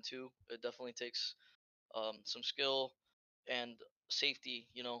dive into. It definitely takes some skill and safety.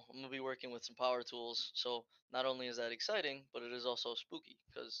 You know, I'm gonna be working with some power tools, so not only is that exciting, but it is also spooky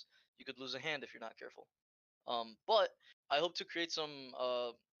because you could lose a hand if you're not careful. But I hope to create some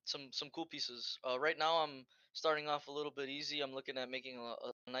cool pieces. Right now, I'm starting off a little bit easy. I'm looking at making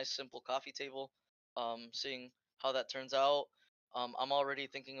a nice simple coffee table. Seeing how that turns out. I'm already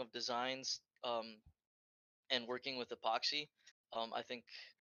thinking of designs. And working with epoxy. I think,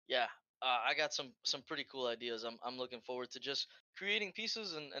 yeah, I got some pretty cool ideas. I'm looking forward to just creating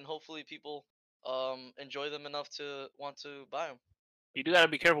pieces and hopefully people enjoy them enough to want to buy them. You do gotta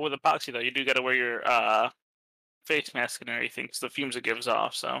be careful with epoxy though. You do gotta wear your face mask and everything, 'cause the fumes it gives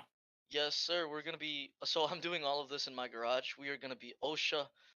off. So. Yes, sir. We're gonna be so I'm doing all of this in my garage. We are gonna be OSHA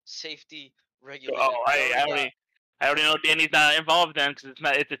safety regulated. Oh, We already got. I already know Danny's not involved then, because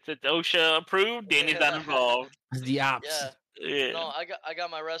it's OSHA approved. Danny's not involved. It's the ops. Yeah. Yeah, No, I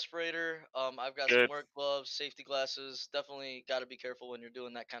got my respirator. I've got some good. work gloves, safety glasses. Definitely got to be careful when you're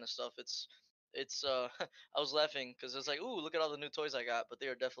doing that kind of stuff. It's I was laughing because it's like, ooh, look at all the new toys I got, but they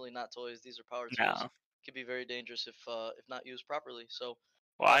are definitely not toys. These are power tools. No. Could be very dangerous if not used properly. So,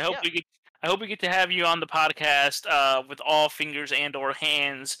 Well, yeah, I hope we get to have you on the podcast with all fingers and or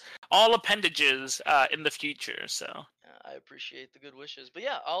hands, all appendages in the future. So. I appreciate the good wishes. But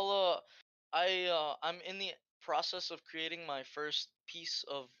yeah, I'm in the process of creating my first piece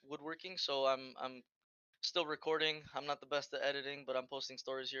of woodworking, so I'm still recording. I'm not the best at editing, but I'm posting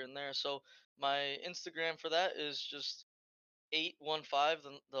stories here and there. So my Instagram for that is just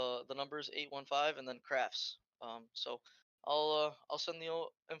 815. The number is 815, and then crafts. So I'll send the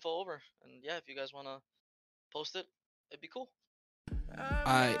info over, and yeah, if you guys wanna post it, it'd be cool.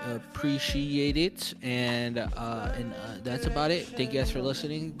 I appreciate it, and that's about it. Thank you guys for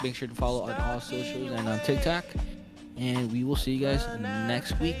listening. Make sure to follow on all socials and on TikTok, and we will see you guys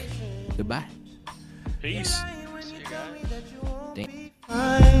next week. Goodbye. Peace. See you guys. Thank-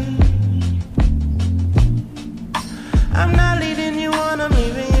 I'm not leading you on, I'm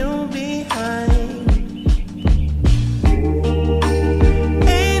leaving